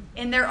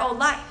in their old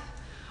life.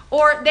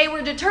 Or they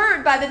were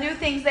deterred by the new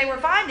things they were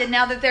finding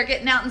now that they're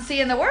getting out and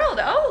seeing the world.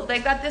 Oh,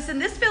 they've got this in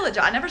this village.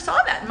 I never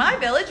saw that in my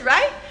village,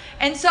 right?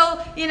 And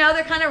so,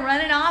 they're kind of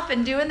running off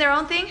and doing their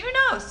own thing. Who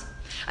knows?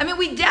 I mean,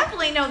 we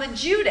definitely know that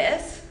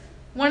Judas,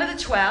 one of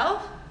the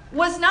 12,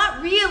 was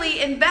not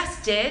really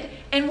invested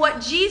in what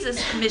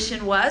Jesus'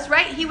 mission was,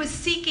 right? He was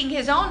seeking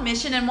his own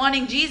mission and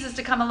wanting Jesus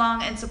to come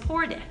along and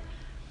support it.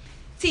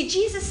 See,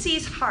 Jesus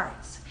sees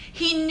hearts.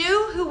 He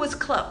knew who was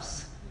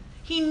close.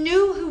 He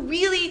knew who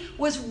really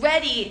was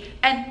ready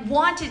and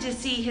wanted to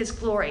see his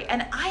glory.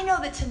 And I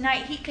know that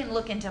tonight he can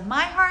look into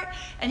my heart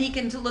and he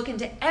can look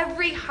into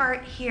every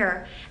heart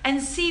here and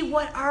see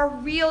what our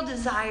real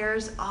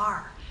desires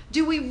are.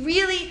 Do we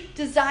really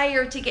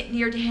desire to get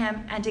near to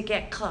him and to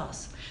get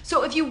close?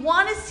 So if you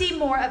want to see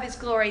more of his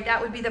glory,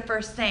 that would be the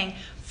first thing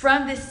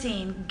from this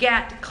scene.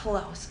 Get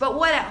close. But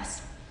what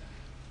else?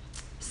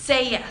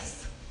 Say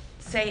yes.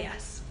 Say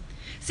yes.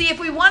 See, if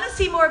we want to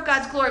see more of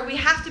God's glory, we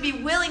have to be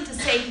willing to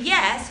say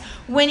yes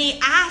when he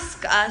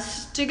asks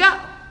us to go.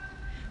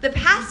 The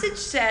passage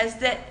says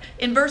that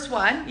in verse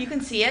 1, you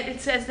can see it, it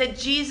says that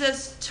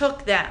Jesus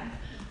took them.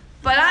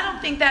 But I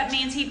don't think that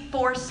means he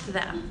forced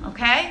them,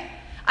 okay?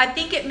 I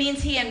think it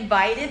means he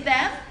invited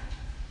them.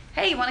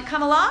 Hey, you want to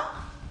come along?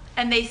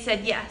 And they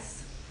said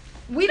yes.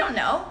 We don't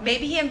know.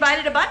 Maybe he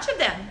invited a bunch of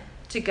them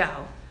to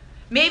go.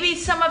 Maybe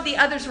some of the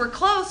others were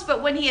close,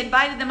 but when he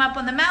invited them up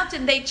on the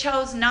mountain, they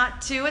chose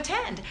not to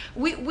attend.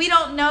 We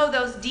don't know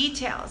those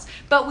details.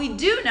 But we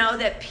do know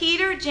that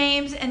Peter,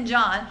 James, and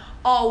John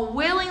all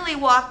willingly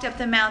walked up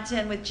the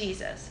mountain with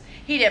Jesus.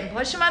 He didn't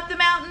push them up the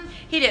mountain.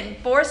 He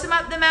didn't force them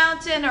up the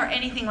mountain or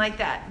anything like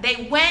that.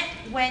 They went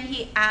when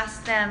he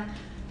asked them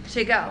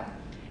to go.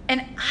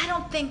 And I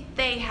don't think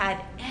they had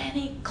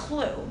any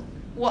clue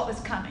what was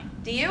coming.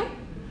 Do you?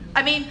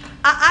 I mean,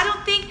 I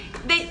don't think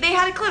they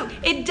had a clue.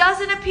 It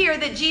doesn't appear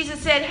that Jesus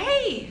said,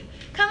 "Hey,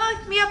 come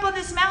with me up on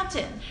this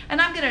mountain,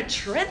 and I'm going to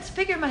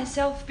transfigure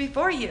myself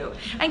before you.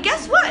 And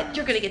guess what?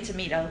 You're going to get to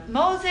meet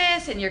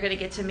Moses, and you're going to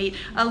get to meet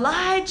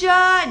Elijah,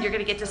 and you're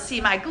going to get to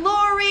see my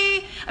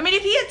glory." I mean,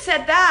 if he had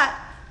said that,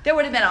 there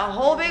would have been a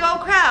whole big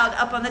old crowd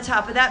up on the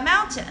top of that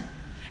mountain.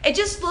 It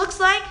just looks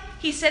like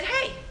he said,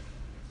 "Hey,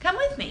 come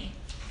with me."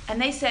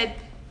 And they said,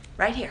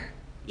 "Right here,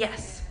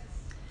 yes."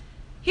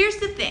 Here's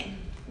the thing.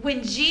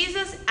 When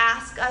Jesus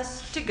asks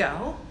us to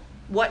go,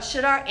 what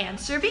should our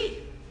answer be?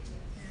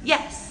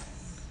 Yes.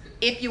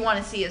 If you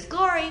want to see his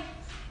glory,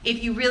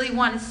 if you really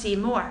want to see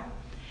more.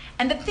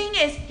 And the thing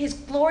is, his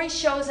glory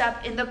shows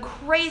up in the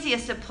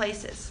craziest of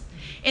places,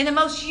 in the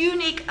most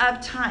unique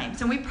of times.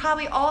 And we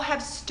probably all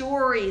have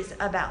stories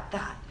about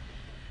that.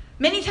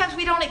 Many times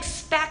we don't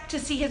expect to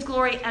see his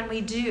glory, and we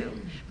do.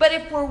 But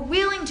if we're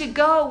willing to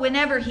go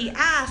whenever he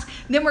asks,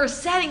 then we're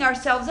setting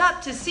ourselves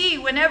up to see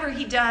whenever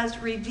he does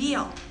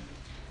reveal.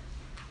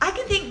 I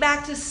can think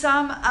back to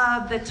some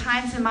of the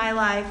times in my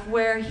life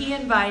where he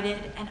invited,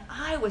 and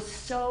I was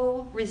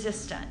so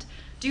resistant.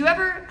 Do you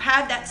ever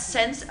have that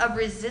sense of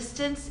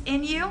resistance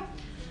in you?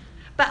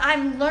 But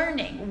I'm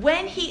learning.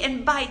 When he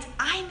invites,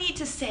 I need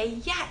to say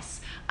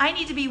yes. I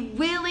need to be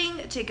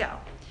willing to go.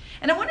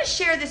 And I want to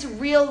share this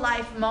real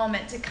life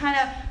moment to kind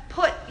of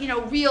put,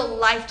 real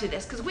life to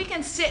this. Because we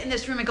can sit in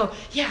this room and go,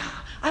 yeah,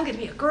 I'm going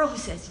to be a girl who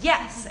says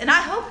yes. And I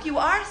hope you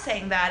are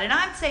saying that, and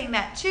I'm saying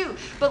that too.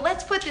 But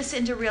let's put this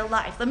into real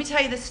life. Let me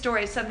tell you this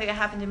story of something that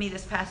happened to me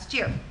this past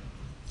year.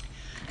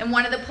 And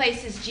one of the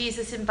places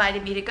Jesus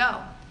invited me to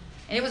go.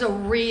 And it was a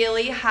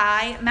really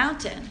high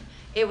mountain.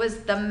 It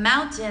was the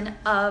mountain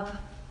of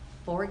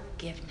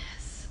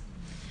forgiveness.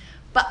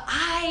 But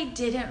I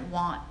didn't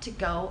want to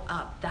go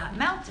up that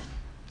mountain.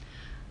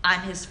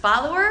 I'm his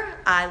follower.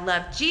 I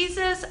love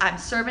Jesus. I'm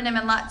serving him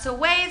in lots of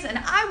ways, and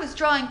I was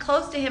drawing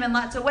close to him in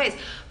lots of ways.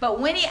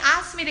 But when he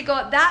asked me to go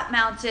up that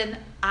mountain,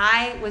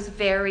 I was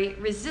very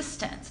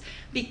resistant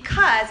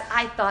because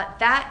I thought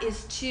that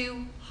is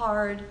too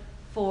hard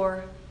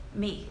for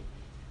me.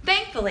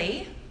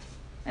 Thankfully,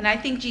 and I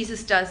think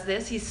Jesus does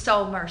this, he's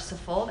so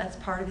merciful, that's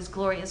part of his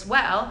glory as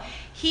well,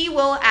 he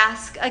will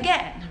ask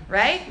again,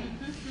 right?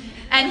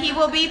 And he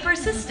will be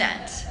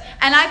persistent.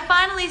 And I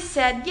finally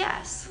said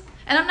yes.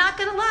 And I'm not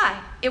going to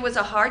lie, it was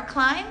a hard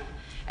climb,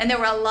 and there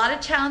were a lot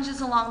of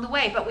challenges along the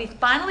way, but we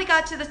finally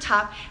got to the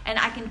top, and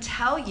I can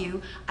tell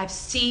you, I've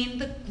seen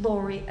the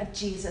glory of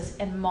Jesus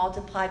in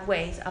multiplied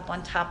ways up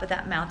on top of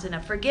that mountain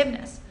of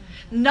forgiveness.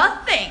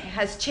 Nothing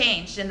has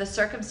changed in the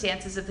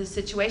circumstances of this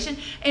situation.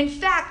 In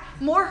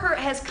fact, more hurt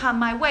has come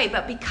my way,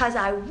 but because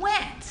I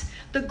went,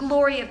 the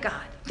glory of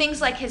God, things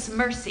like his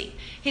mercy,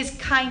 his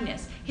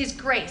kindness, his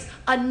grace,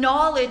 a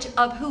knowledge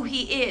of who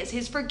he is,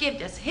 his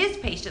forgiveness, his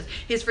patience,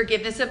 his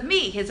forgiveness of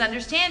me, his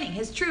understanding,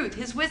 his truth,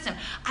 his wisdom.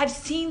 I've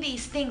seen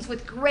these things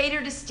with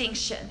greater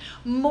distinction,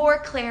 more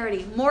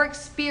clarity, more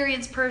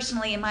experience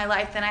personally in my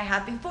life than I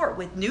have before,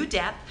 with new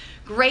depth,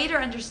 greater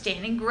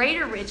understanding,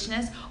 greater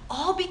richness,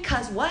 all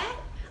because what?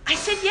 I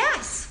said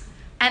yes,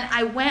 and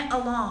I went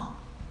along.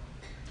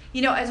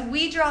 You know, as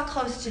we draw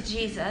close to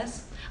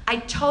Jesus, I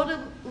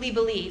totally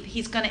believe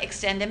he's going to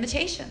extend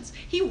invitations.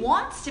 He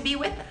wants to be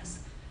with us.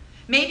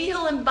 Maybe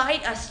he'll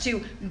invite us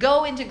to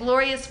go into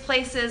glorious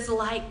places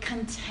like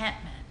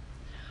contentment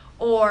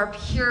or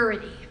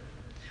purity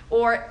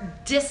or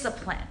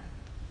discipline,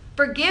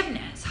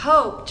 forgiveness,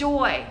 hope,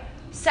 joy,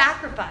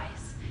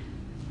 sacrifice.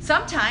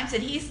 Sometimes,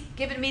 and he's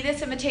given me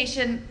this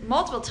invitation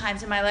multiple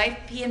times in my life,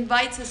 he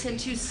invites us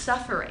into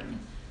suffering,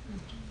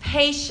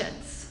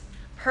 patience,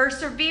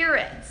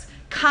 perseverance,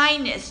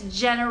 kindness,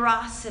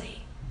 generosity.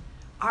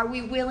 Are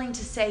we willing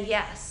to say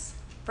yes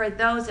for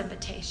those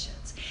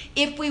invitations?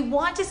 If we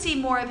want to see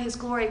more of his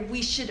glory,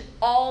 we should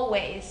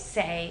always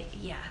say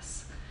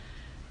yes.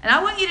 And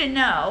I want you to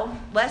know,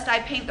 lest I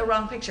paint the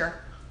wrong picture,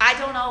 I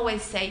don't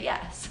always say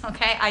yes,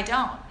 okay? I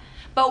don't.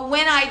 But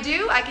when I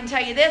do, I can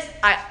tell you this,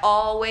 I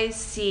always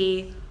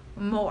see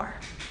more.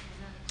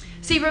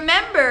 See,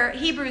 remember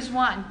Hebrews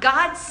 1.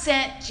 God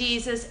sent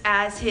Jesus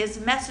as his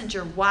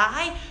messenger.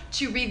 Why?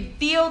 To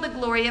reveal the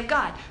glory of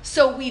God.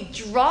 So we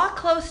draw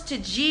close to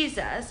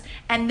Jesus,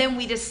 and then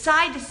we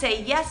decide to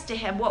say yes to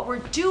him. What we're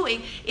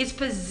doing is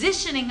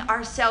positioning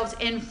ourselves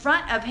in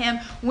front of him.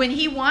 When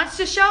he wants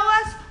to show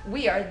us,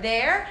 we are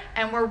there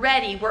and we're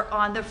ready. We're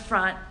on the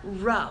front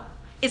row.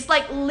 It's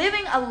like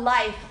living a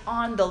life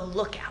on the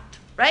lookout,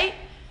 right?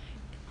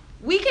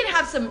 We can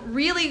have some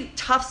really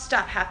tough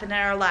stuff happen in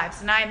our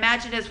lives. And I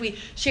imagine as we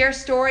share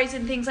stories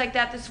and things like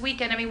that this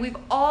weekend, I mean, we've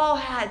all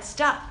had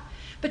stuff.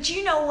 But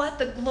you know what?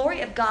 The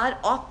glory of God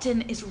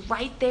often is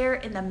right there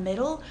in the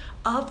middle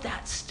of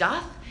that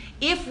stuff.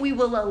 If we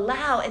will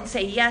allow and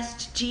say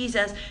yes to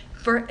Jesus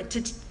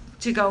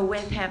to go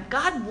with him.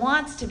 God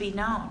wants to be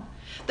known.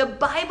 The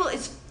Bible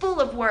is full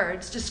of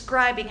words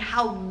describing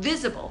how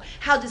visible,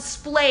 how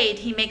displayed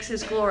he makes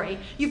his glory.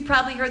 You've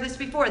probably heard this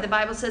before. The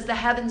Bible says the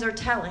heavens are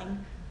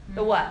telling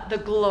the what? The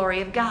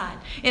glory of God.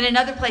 In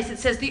another place it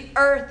says the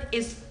earth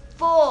is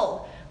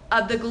full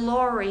of the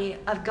glory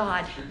of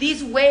God.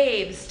 These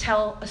waves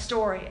tell a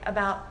story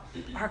about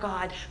our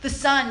God. The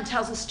sun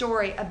tells a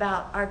story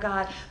about our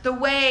God. The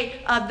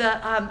way of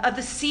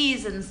the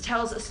seasons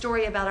tells a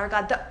story about our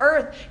God. The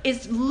earth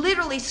is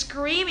literally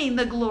screaming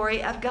the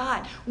glory of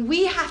God.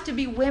 We have to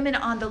be women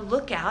on the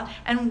lookout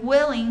and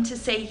willing to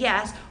say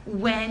yes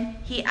when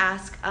he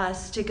asks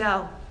us to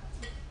go.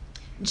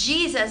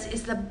 Jesus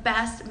is the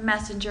best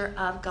messenger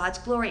of God's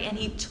glory, and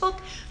he took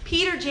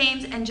Peter,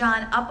 James, and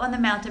John up on the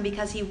mountain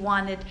because he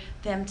wanted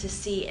them to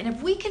see. And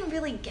if we can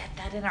really get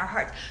that in our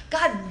hearts,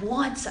 God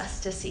wants us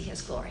to see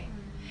his glory.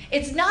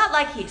 It's not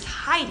like he's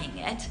hiding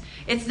it.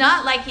 It's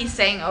not like he's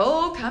saying,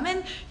 oh, come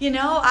in,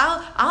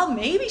 I'll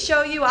maybe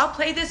show you, I'll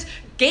play this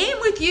game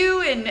with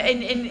you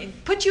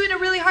and put you in a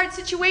really hard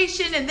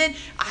situation, and then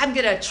I'm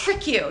going to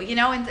trick you,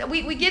 and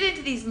we get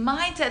into these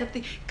mindset of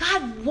things.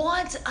 God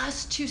wants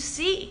us to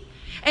see.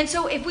 And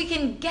so if we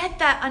can get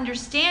that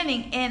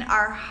understanding in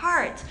our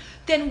hearts,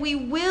 then we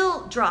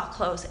will draw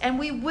close and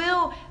we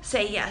will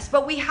say yes.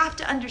 But we have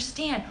to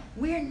understand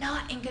we're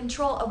not in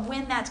control of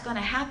when that's going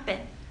to happen.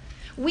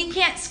 We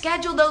can't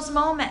schedule those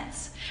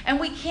moments, and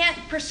we can't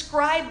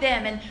prescribe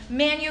them and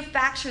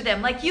manufacture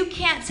them. Like you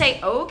can't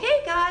say,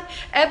 okay, God,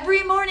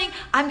 every morning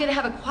I'm going to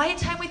have a quiet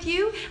time with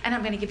you and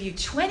I'm going to give you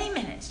 20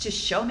 minutes to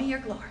show me your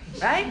glory,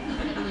 right?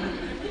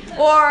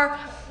 Or,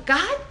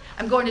 God,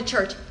 I'm going to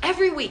church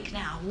every week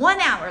now,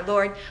 1 hour,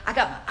 Lord. I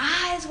got my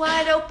eyes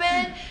wide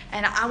open,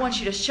 and I want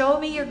you to show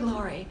me your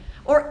glory.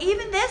 Or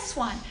even this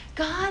one,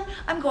 God,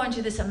 I'm going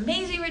to this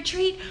amazing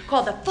retreat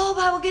called the Full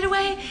Bible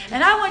Getaway,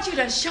 and I want you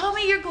to show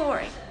me your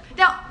glory.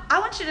 Now, I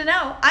want you to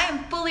know, I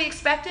am fully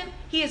expectant.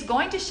 He is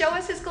going to show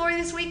us his glory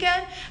this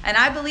weekend, and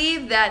I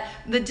believe that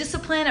the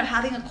discipline of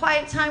having a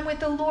quiet time with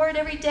the Lord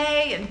every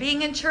day and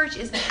being in church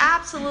is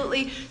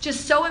absolutely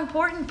just so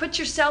important. Put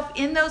yourself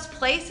in those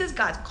places.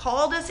 God's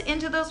called us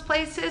into those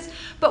places,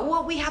 but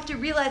what we have to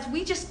realize,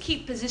 we just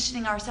keep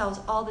positioning ourselves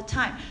all the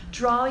time,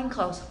 drawing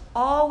close,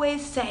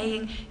 always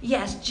saying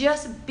yes,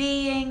 just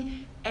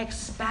being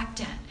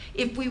expectant.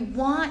 If we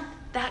want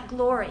that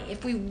glory,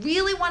 if we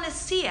really want to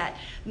see it,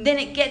 then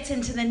it gets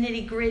into the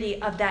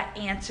nitty-gritty of that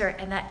answer,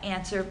 and that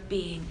answer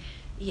being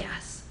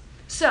yes.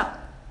 So,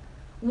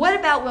 what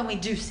about when we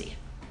do see it?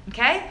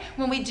 Okay?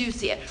 When we do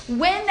see it.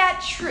 When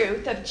that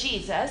truth of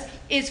Jesus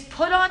is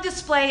put on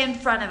display in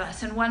front of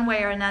us in one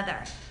way or another.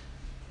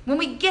 When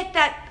we get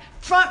that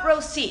front row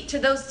seat to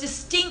those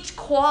distinct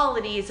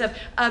qualities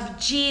of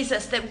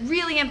Jesus that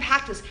really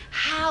impact us,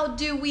 how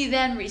do we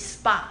then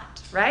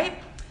respond, right?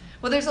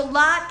 Well, there's a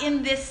lot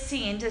in this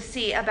scene to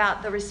see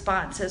about the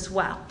response as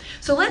well.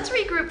 So let's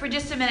regroup for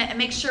just a minute and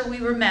make sure we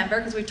remember,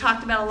 because we've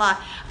talked about a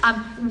lot,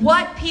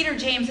 what Peter,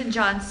 James, and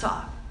John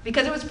saw,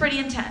 because it was pretty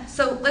intense.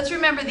 So let's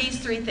remember these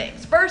three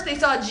things. First, they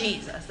saw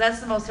Jesus. That's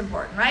the most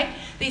important, right?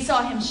 They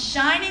saw him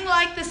shining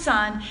like the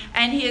sun,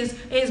 and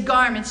his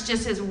garments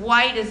just as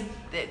white as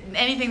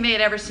anything they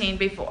had ever seen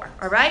before,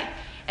 all right?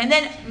 And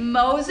then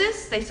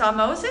Moses, they saw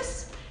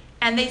Moses,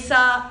 and they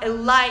saw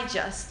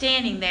Elijah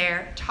standing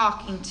there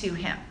talking to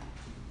him.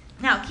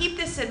 Now, keep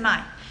this in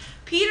mind.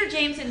 Peter,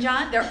 James, and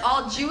John, they're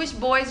all Jewish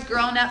boys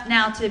grown up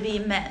now to be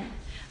men.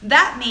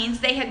 That means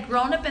they had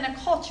grown up in a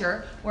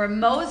culture where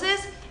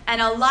Moses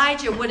and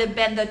Elijah would have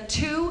been the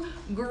two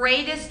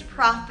greatest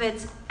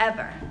prophets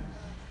ever.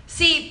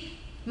 See,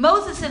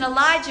 Moses and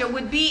Elijah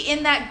would be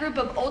in that group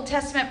of Old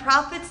Testament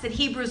prophets that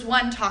Hebrews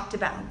 1 talked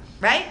about,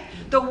 right?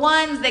 The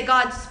ones that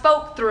God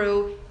spoke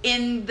through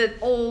in the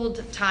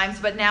old times,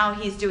 but now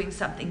he's doing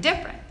something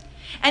different.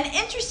 And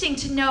interesting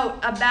to note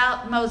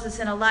about Moses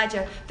and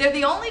Elijah, they're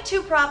the only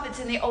two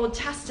prophets in the Old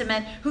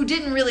Testament who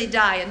didn't really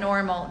die a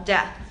normal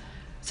death.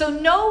 So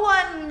no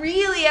one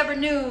really ever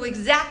knew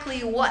exactly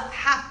what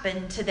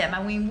happened to them.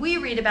 I mean, we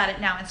read about it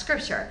now in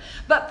Scripture.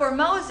 But for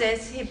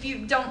Moses, if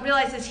you don't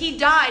realize this, he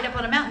died up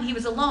on a mountain. He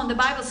was alone. The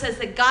Bible says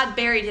that God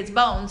buried his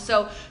bones,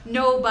 so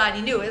nobody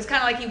knew. It was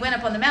kind of like he went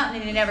up on the mountain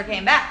and he never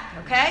came back,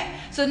 okay?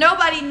 So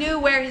nobody knew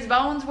where his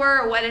bones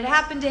were or what had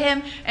happened to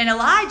him. And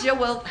Elijah,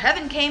 well,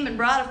 heaven came and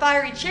brought a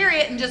fiery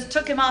chariot and just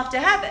took him off to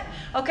heaven,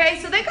 okay?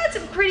 So they got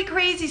some pretty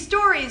crazy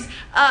stories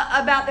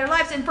about their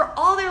lives. And for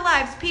all their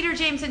lives, Peter,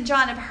 James, and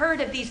John have heard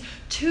of these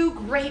two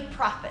great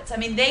prophets. I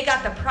mean, they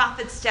got the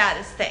prophet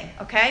status thing,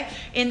 okay,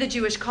 in the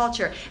Jewish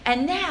culture.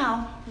 And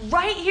now,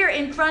 right here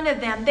in front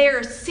of them,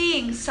 they're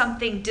seeing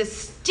something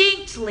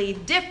distinctly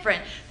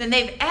different than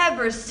they've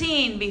ever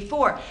seen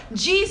before.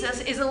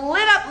 Jesus is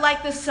lit up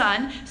like the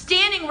sun,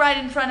 standing right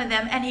in front of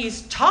them, and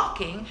he's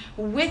talking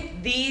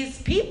with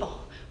these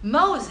people,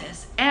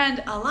 Moses and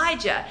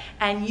Elijah.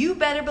 And you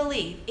better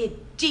believe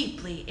it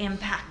deeply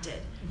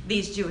impacted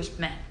these Jewish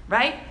men,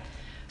 right?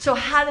 So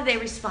how do they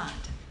respond?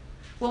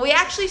 Well, we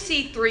actually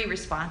see three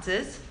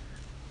responses.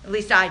 At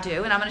least I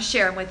do, and I'm going to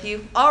share them with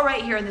you all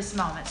right here in this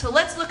moment. So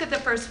let's look at the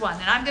first one,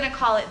 and I'm going to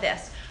call it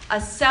this: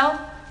 a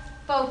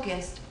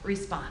self-focused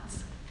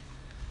response.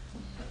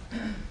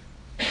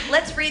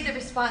 Let's read the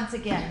response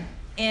again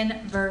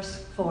in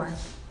verse 4.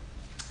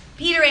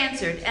 Peter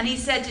answered, and he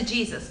said to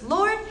Jesus,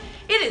 "Lord,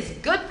 it is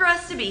good for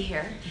us to be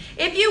here.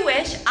 If you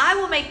wish, I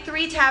will make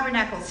 3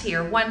 tabernacles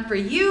here, one for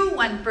you,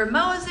 one for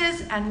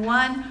Moses, and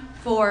one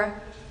for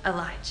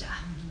Elijah."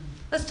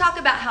 Let's talk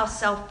about how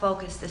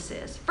self-focused this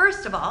is.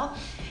 First of all,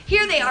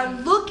 here they are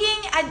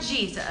looking at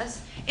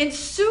Jesus in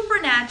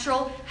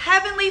supernatural,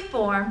 heavenly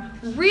form,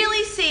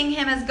 really seeing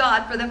him as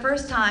God for the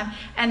first time.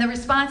 And the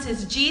response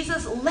is,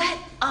 Jesus, let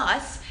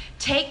us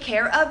take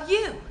care of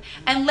you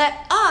and let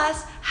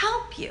us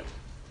help you.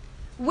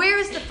 Where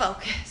is the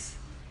focus?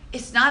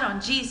 It's not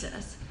on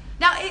Jesus.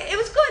 Now, it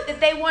was good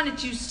that they wanted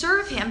to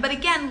serve him, but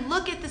again,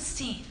 look at the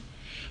scene.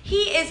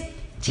 He is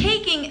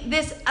taking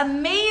this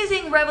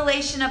amazing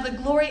revelation of the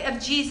glory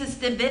of Jesus'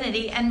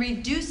 divinity and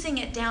reducing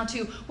it down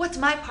to, what's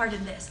my part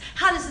in this?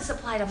 How does this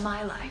apply to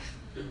my life?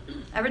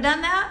 Ever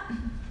done that?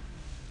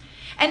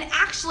 And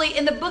actually,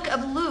 in the book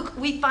of Luke,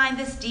 we find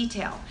this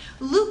detail.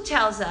 Luke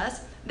tells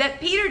us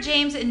that Peter,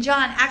 James, and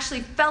John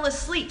actually fell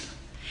asleep.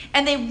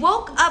 And they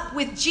woke up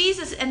with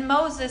Jesus and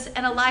Moses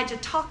and Elijah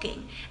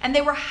talking. And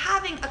they were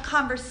having a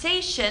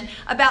conversation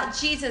about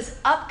Jesus'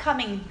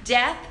 upcoming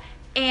death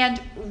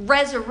and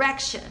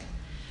resurrection.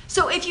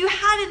 So if you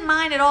had in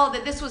mind at all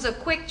that this was a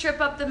quick trip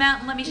up the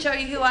mountain, let me show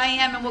you who I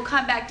am and we'll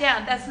come back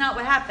down, that's not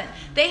what happened.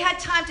 They had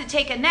time to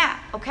take a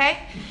nap, okay?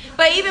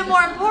 But even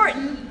more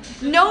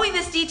important, knowing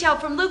this detail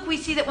from Luke, we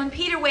see that when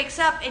Peter wakes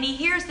up and he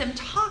hears them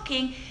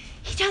talking,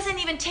 he doesn't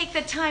even take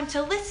the time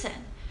to listen,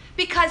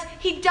 because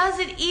he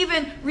doesn't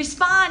even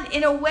respond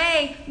in a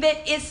way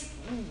that is,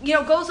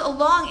 goes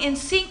along in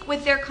sync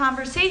with their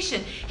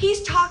conversation.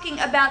 He's talking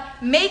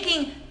about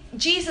making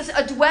Jesus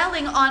a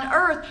dwelling on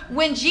earth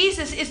when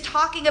Jesus is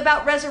talking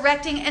about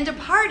resurrecting and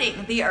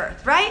departing the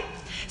earth, right?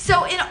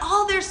 So in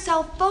all their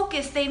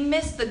self-focus, they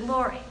miss the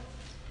glory.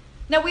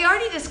 Now, we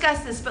already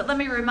discussed this, but let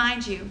me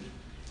remind you.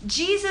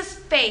 Jesus'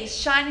 face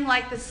shining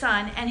like the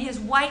sun and his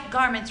white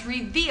garments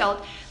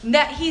revealed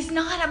that he's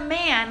not a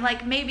man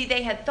like maybe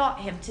they had thought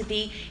him to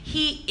be.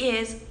 He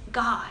is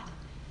God.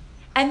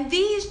 And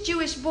these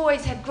Jewish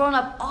boys had grown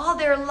up all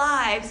their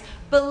lives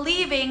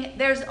believing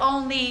there's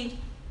only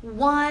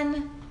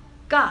one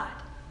God.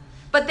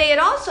 But they had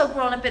also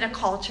grown up in a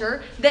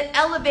culture that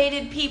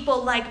elevated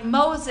people like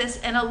Moses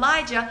and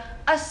Elijah,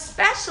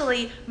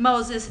 especially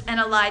Moses and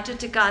Elijah,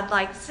 to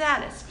godlike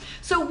status.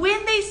 So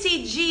when they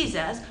see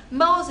Jesus,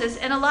 Moses,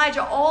 and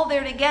Elijah all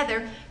there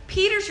together,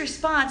 Peter's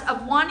response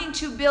of wanting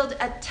to build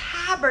a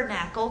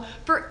tabernacle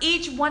for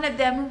each one of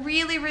them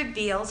really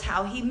reveals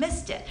how he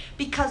missed it.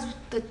 Because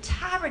the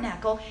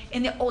tabernacle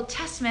in the Old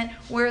Testament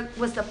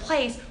was the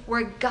place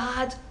where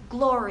God's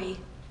glory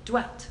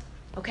dwelt.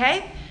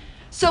 Okay?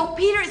 So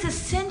Peter is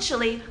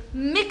essentially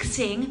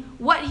mixing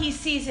what he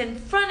sees in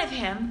front of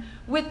him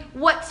with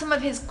what some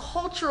of his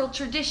cultural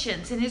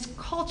traditions and his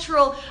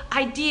cultural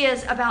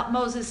ideas about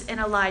Moses and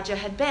Elijah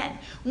had been.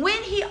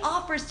 When he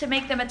offers to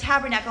make them a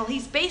tabernacle,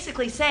 he's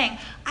basically saying,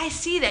 I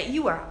see that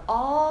you are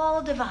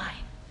all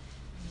divine.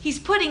 He's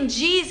putting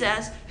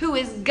Jesus, who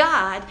is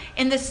God,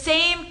 in the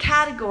same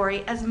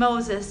category as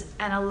Moses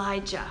and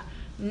Elijah.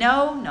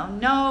 No.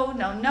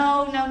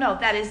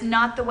 That is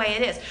not the way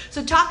it is.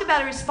 So talk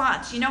about a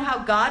response. You know how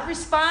God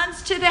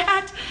responds to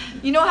that?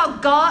 You know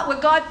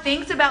what God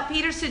thinks about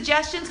Peter's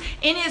suggestions?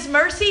 In his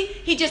mercy,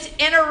 he just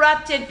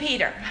interrupted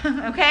Peter.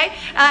 Okay?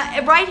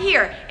 Right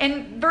here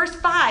in verse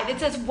 5, it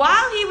says,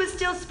 while he was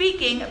still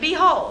speaking,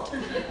 behold,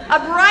 a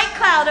bright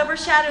cloud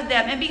overshadowed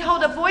them. And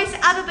behold, a voice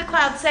out of the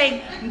cloud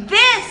saying,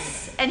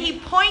 this, and he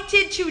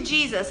pointed to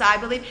Jesus, I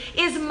believe,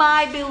 is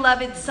my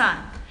beloved Son,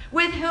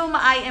 with whom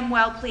I am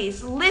well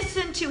pleased.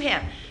 Listen to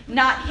him.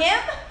 Not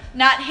him,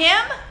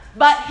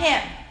 but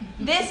him.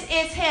 This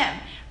is him.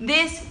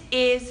 This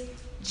is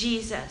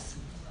Jesus.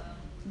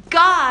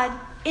 God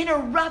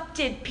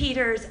interrupted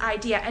Peter's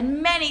idea.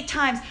 And many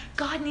times,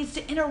 God needs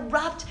to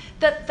interrupt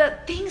the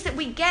things that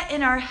we get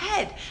in our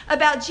head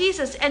about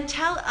Jesus and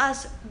tell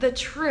us the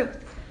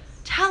truth.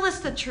 Tell us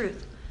the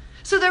truth.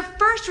 So their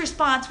first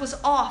response was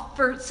off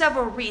for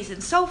several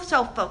reasons. So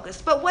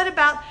self-focused. But what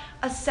about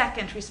a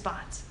second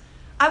response?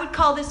 I would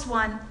call this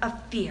one a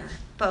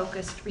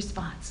fear-focused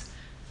response.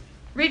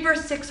 Read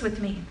verse 6 with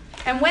me.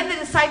 And when the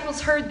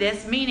disciples heard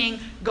this, meaning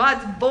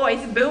God's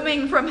voice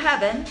booming from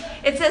heaven,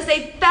 it says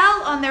they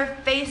fell on their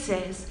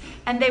faces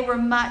and they were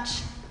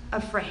much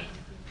afraid.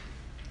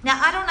 Now,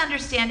 I don't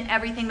understand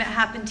everything that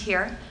happened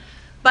here,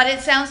 but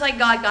it sounds like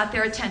God got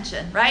their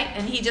attention, right?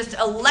 And he just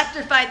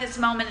electrified this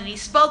moment and he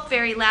spoke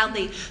very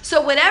loudly.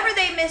 So whatever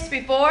they missed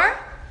before,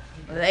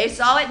 they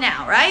saw it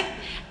now, right?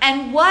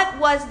 And what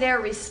was their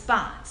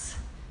response?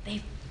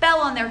 They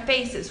fell on their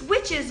faces,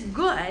 which is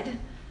good,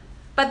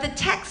 but the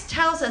text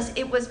tells us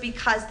it was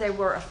because they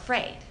were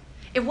afraid.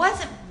 It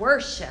wasn't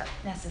worship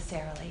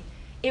necessarily.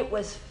 It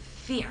was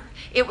fear.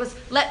 It was,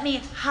 let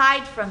me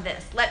hide from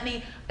this. Let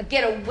me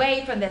get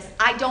away from this.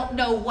 I don't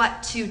know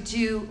what to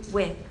do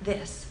with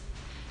this.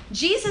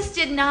 Jesus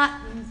did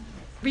not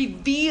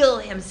reveal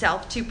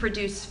himself to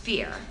produce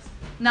fear.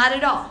 Not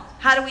at all.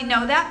 How do we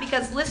know that?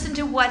 Because listen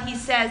to what he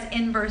says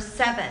in verse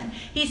 7.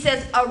 He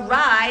says,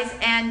 arise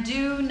and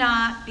do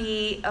not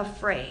be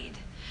afraid.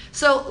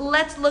 So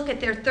let's look at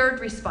their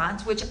third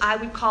response, which I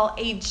would call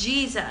a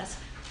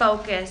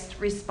Jesus-focused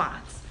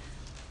response.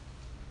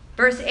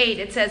 Verse 8,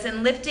 it says,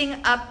 and lifting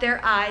up their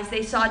eyes,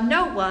 they saw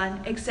no one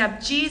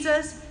except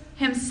Jesus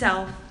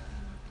himself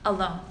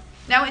alone.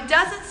 Now it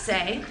doesn't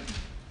say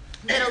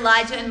that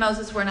Elijah and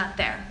Moses were not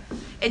there.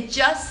 It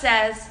just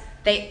says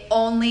they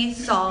only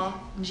saw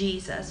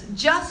Jesus.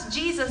 Just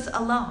Jesus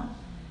alone.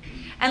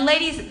 And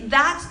ladies,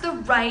 that's the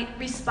right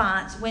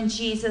response when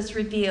Jesus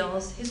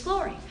reveals his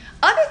glory.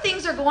 Other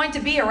things are going to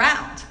be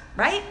around,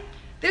 right?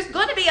 There's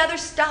going to be other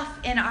stuff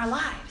in our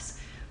lives.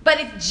 But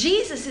if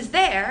Jesus is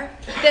there,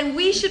 then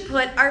we should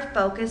put our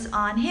focus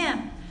on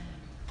him.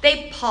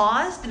 They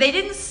paused. They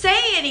didn't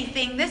say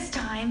anything this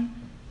time.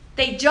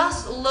 They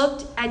just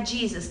looked at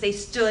Jesus. They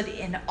stood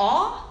in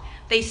awe.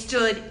 They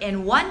stood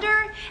in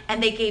wonder,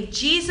 and they gave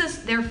Jesus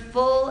their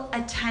full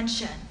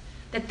attention,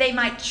 that they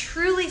might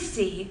truly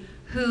see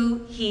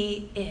who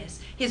he is.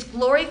 His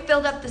glory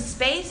filled up the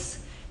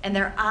space, and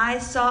their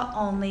eyes saw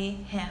only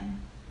him.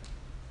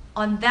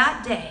 On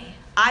that day,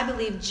 I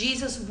believe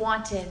Jesus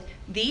wanted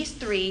these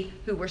three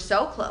who were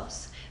so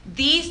close,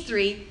 these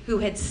three who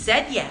had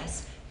said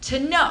yes, to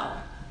know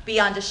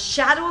beyond a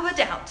shadow of a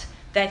doubt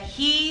that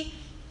he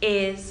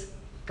is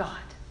God.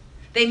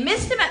 They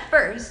missed him at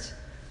first,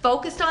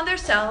 focused on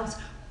themselves,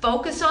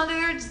 focused on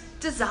their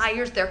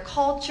desires, their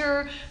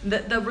culture,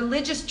 the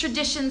religious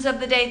traditions of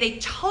the day. They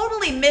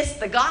totally missed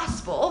the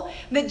gospel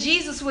that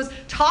Jesus was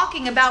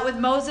talking about with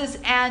Moses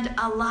and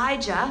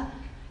Elijah.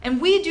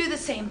 And we do the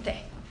same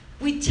thing.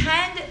 We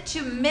tend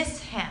to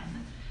miss him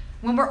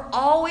when we're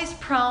always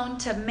prone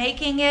to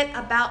making it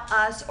about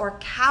us or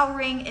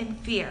cowering in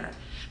fear.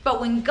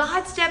 But when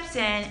God steps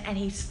in and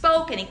he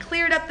spoke and he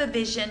cleared up the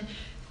vision,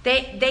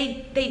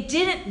 they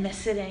didn't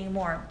miss it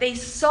anymore. They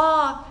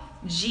saw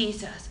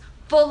Jesus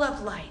full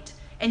of light.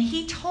 And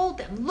he told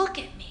them, look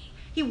at me.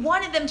 He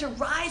wanted them to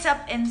rise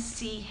up and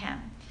see him.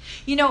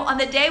 You know, on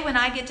the day when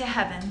I get to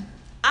heaven,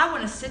 I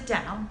want to sit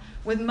down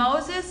with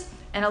Moses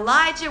and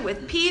Elijah,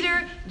 with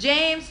Peter,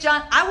 James,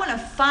 John. I want to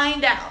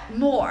find out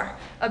more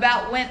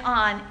about what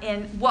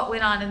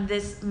went on in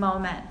this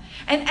moment.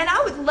 And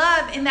I would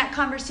love in that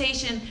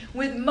conversation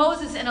with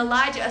Moses and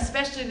Elijah,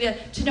 especially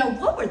to know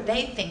what were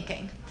they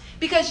thinking.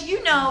 Because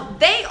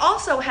they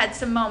also had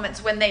some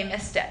moments when they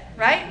missed it,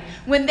 right?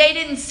 When they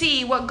didn't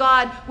see what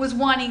God was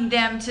wanting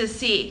them to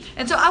see.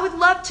 And so I would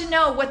love to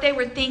know what they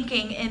were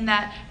thinking in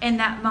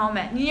that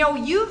moment.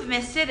 You've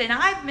missed it and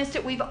I've missed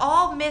it. We've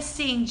all missed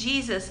seeing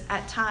Jesus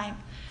at time.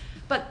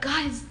 But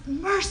God has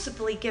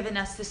mercifully given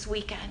us this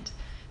weekend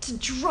to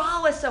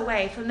draw us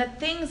away from the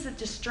things that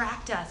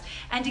distract us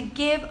and to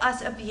give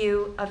us a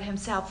view of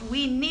himself.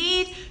 We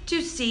need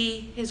to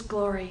see his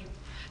glory.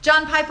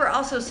 John Piper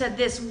also said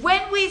this: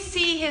 when we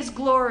see his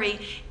glory,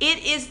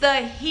 it is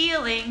the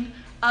healing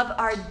of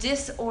our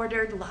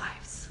disordered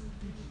lives.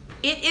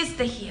 It is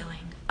the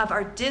healing of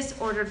our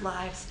disordered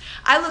lives.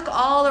 I look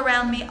all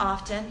around me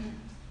often,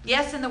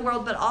 yes, in the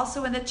world, but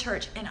also in the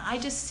church, and I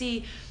just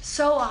see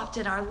so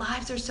often our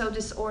lives are so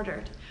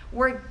disordered.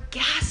 We're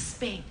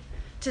gasping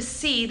to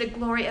see the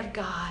glory of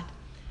God.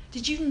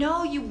 Did you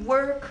know you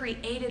were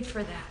created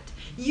for that?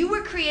 You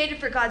were created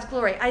for God's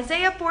glory.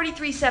 Isaiah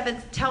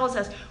 43:7 tells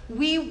us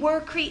we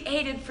were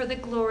created for the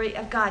glory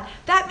of God.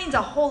 That means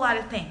a whole lot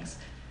of things.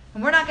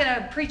 And we're not going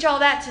to preach all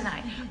that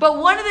tonight. But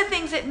one of the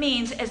things it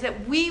means is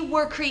that we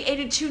were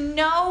created to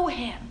know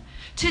him,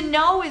 to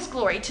know his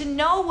glory, to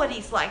know what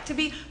he's like, to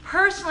be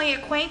personally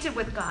acquainted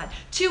with God,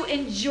 to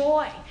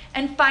enjoy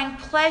and find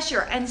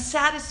pleasure and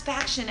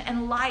satisfaction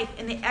and life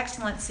in the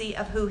excellency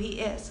of who he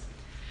is.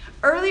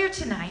 Earlier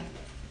tonight,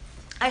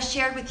 I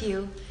shared with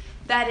you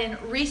that in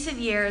recent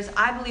years,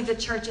 I believe the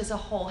church as a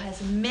whole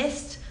has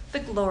missed the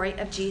glory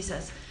of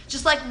Jesus.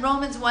 Just like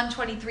Romans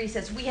 1:23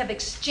 says, we have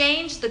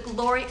exchanged the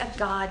glory of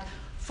God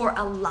for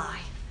a lie.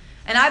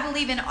 And I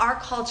believe in our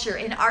culture,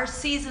 in our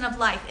season of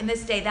life, in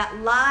this day, that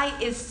lie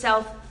is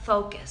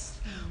self-focused.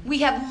 We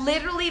have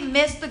literally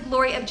missed the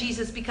glory of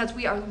Jesus because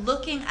we are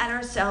looking at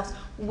ourselves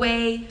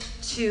way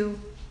too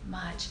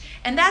much.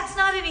 And that's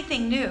not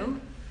anything new.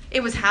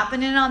 It was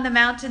happening on the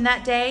mountain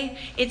that day.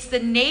 It's the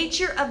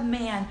nature of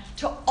man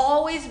to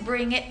always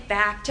bring it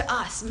back to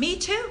us. Me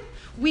too.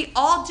 We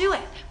all do it.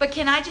 But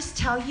can I just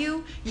tell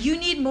you, you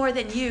need more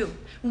than you.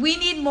 We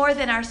need more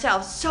than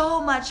ourselves,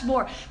 so much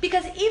more.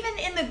 Because even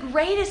in the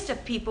greatest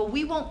of people,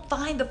 we won't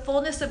find the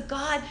fullness of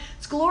God's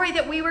glory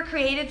that we were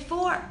created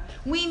for.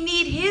 We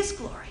need his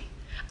glory.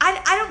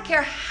 I don't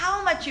care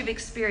how much you've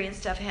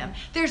experienced of him.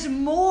 There's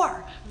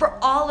more for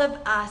all of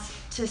us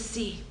to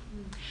see.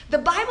 The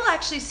Bible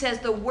actually says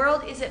the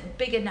world isn't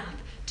big enough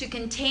to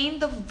contain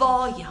the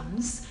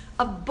volumes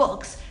of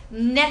books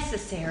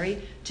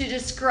necessary to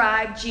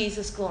describe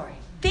Jesus' glory.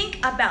 Think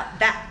about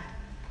that.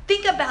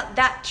 Think about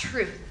that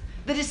truth,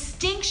 the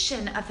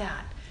distinction of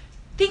that.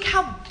 Think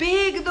how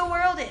big the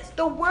world is.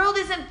 The world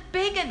isn't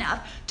big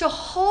enough to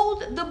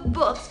hold the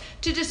books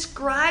to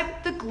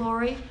describe the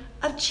glory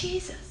of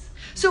Jesus.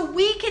 So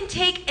we can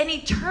take an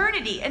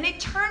eternity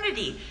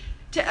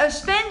to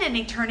spend an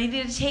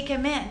eternity to take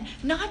him in.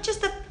 Not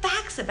just the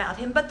facts about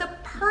him, but the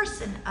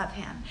person of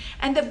him.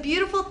 And the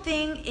beautiful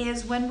thing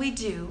is when we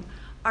do,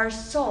 our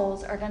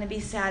souls are going to be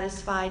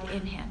satisfied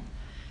in him.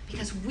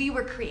 Because we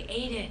were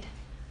created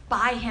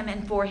by him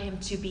and for him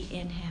to be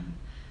in him.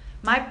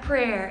 My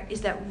prayer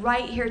is that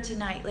right here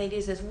tonight,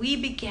 ladies, as we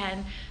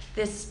begin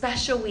this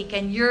special week,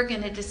 and you're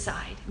going to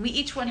decide. We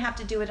each one have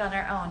to do it on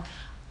our own.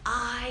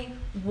 I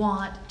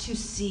want to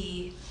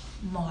see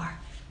more.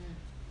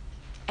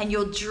 And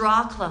you'll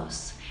draw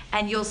close,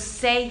 and you'll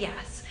say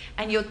yes,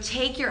 and you'll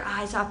take your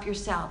eyes off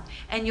yourself,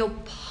 and you'll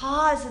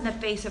pause in the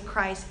face of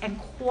Christ and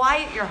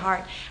quiet your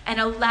heart and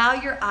allow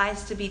your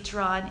eyes to be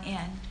drawn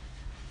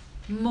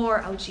in.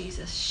 More, oh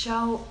Jesus,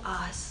 show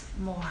us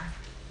more.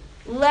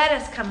 Let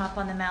us come up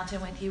on the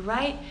mountain with you,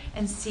 right?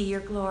 And see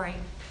your glory.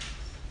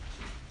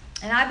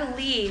 And I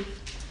believe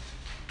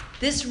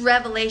this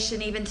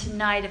revelation, even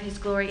tonight, of his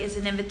glory is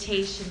an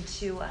invitation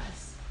to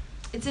us.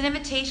 It's an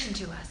invitation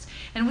to us.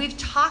 And we've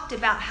talked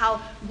about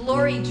how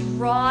glory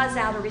draws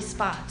out a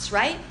response,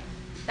 right?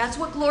 That's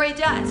what glory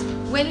does.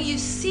 When you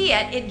see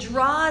it, it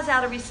draws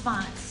out a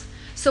response.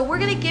 So we're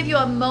going to give you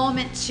a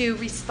moment to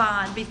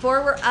respond.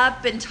 Before we're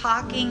up and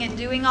talking and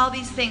doing all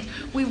these things,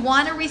 we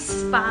want to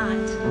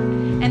respond.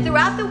 And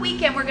throughout the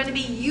weekend, we're going to be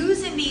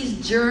using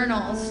these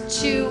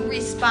journals to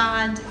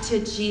respond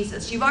to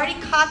Jesus. You've already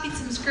copied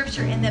some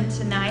scripture in them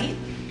tonight.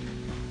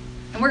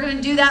 And we're going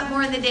to do that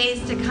more in the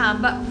days to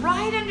come. But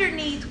right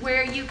underneath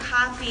where you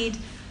copied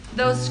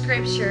those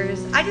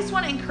scriptures, I just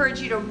want to encourage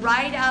you to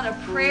write out a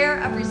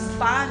prayer of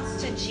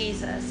response to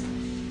Jesus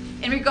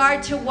in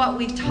regard to what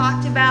we've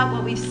talked about,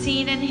 what we've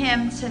seen in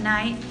him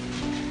tonight.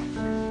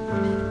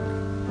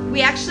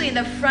 We actually, in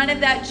the front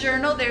of that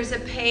journal, there's a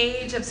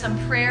page of some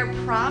prayer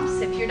prompts.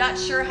 If you're not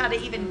sure how to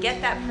even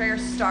get that prayer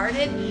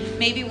started,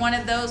 maybe one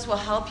of those will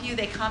help you.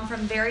 They come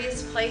from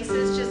various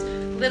places, just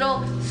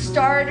little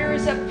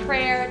starters of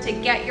prayer to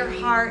get your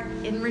heart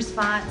in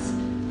response.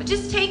 But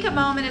just take a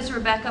moment as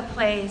Rebecca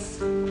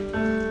plays.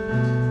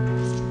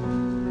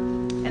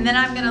 And And then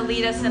I'm going to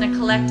lead us in a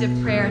collective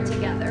prayer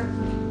together.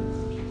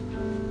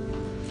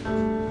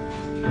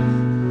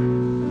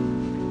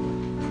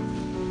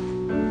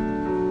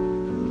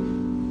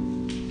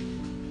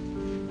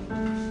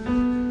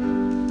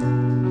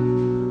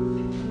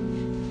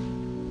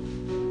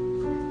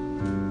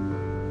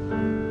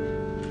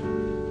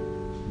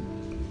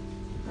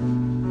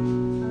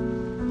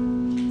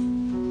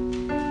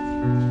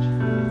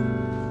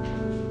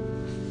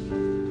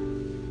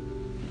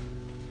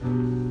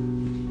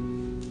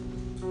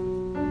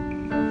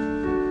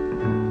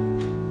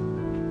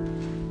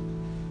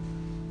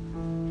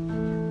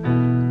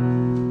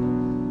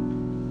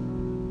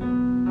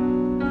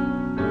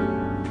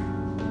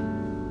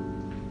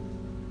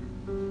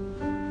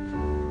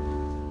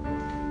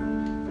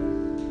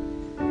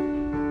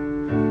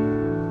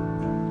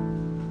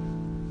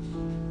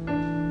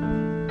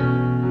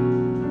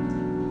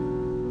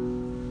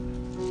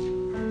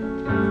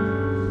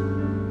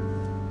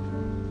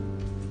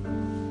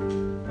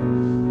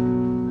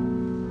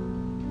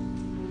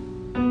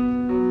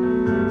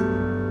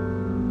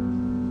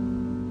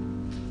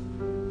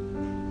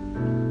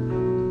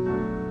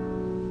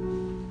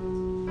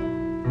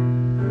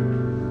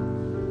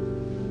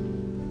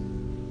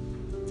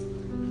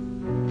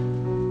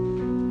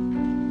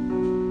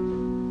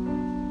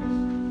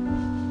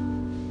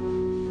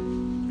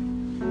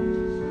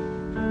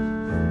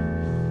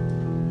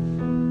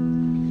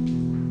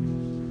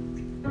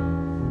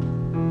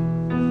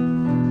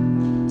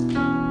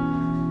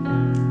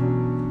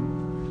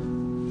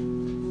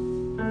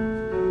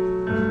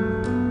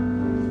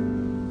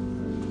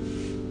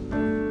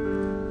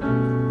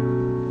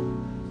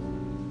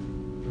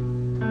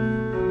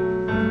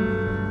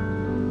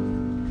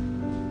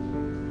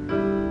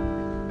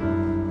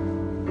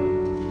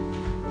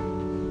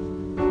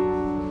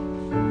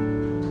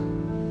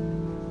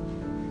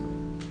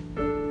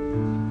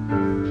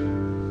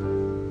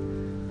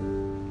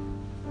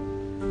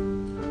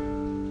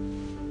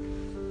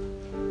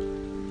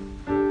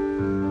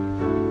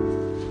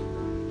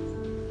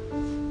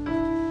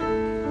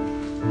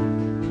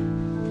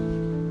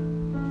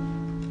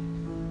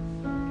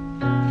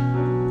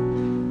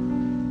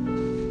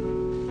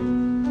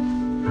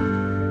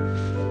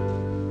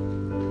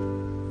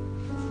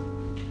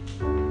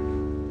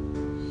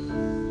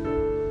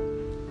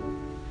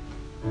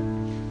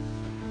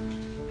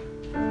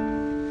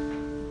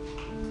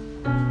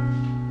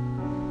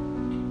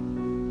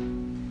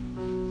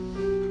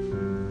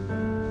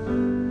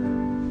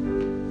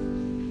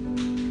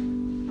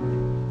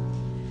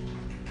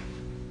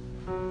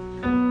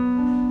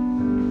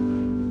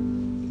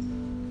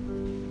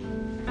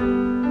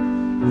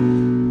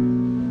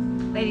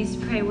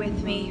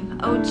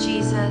 Oh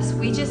Jesus,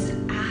 we just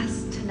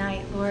ask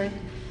tonight, Lord,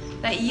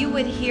 that you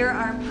would hear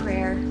our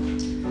prayer,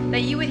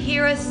 that you would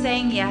hear us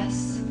saying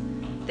yes,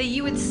 that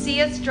you would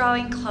see us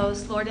drawing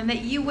close, Lord, and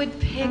that you would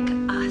pick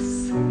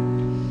us.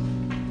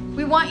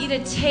 We want you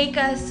to take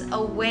us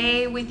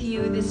away with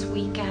you this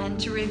weekend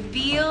to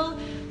reveal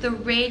the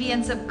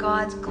radiance of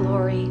God's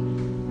glory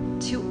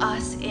to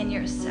us in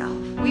yourself.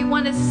 We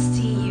want to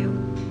see you.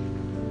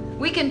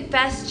 We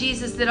confess,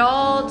 Jesus, that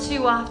all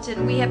too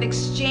often we have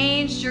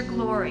exchanged your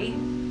glory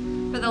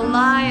for the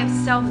lie of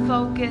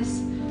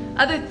self-focus,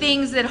 other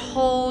things that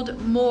hold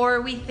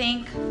more, we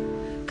think.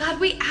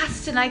 God, we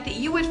ask tonight that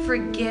you would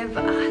forgive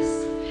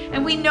us.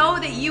 And we know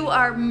that you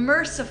are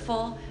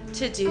merciful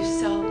to do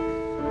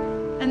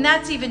so. And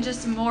that's even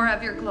just more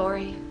of your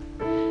glory.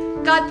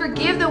 God,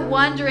 forgive the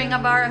wandering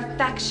of our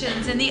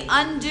affections and the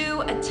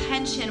undue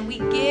attention we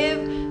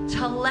give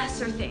to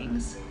lesser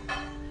things.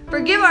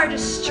 Forgive our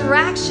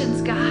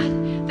distractions,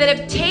 God, that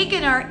have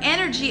taken our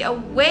energy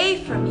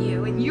away from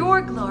you and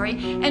your glory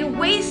and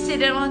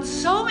wasted it on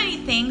so many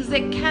things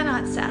that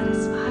cannot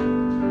satisfy.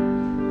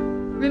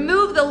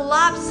 Remove the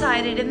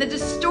lopsided and the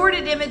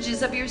distorted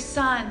images of your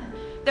Son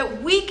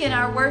that weaken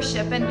our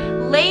worship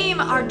and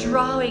lame our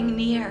drawing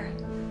near.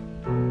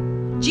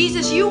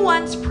 Jesus, you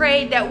once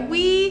prayed that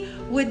we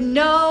would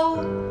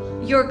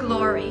know your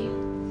glory.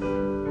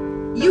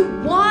 You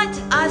want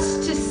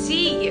us to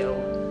see you.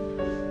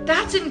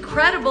 That's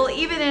incredible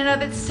even in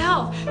and of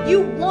itself.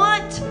 You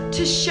want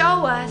to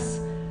show us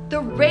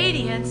the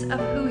radiance of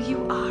who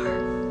you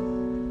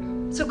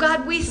are. So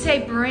God, we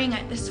say bring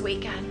it this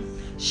weekend.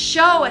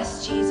 Show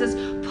us, Jesus.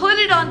 Put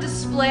it on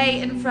display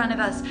in front of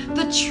us.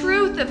 The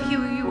truth of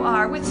who you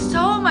are with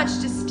so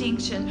much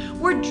distinction.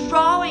 We're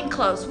drawing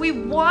close. We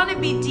want to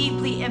be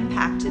deeply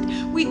impacted.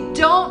 We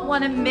don't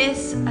want to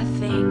miss a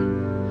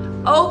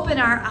thing. Open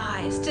our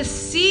eyes to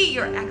see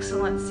your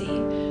excellency.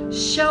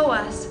 Show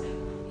us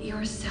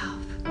yourself.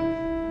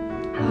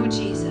 Oh,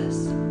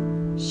 Jesus,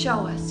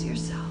 show us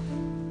yourself.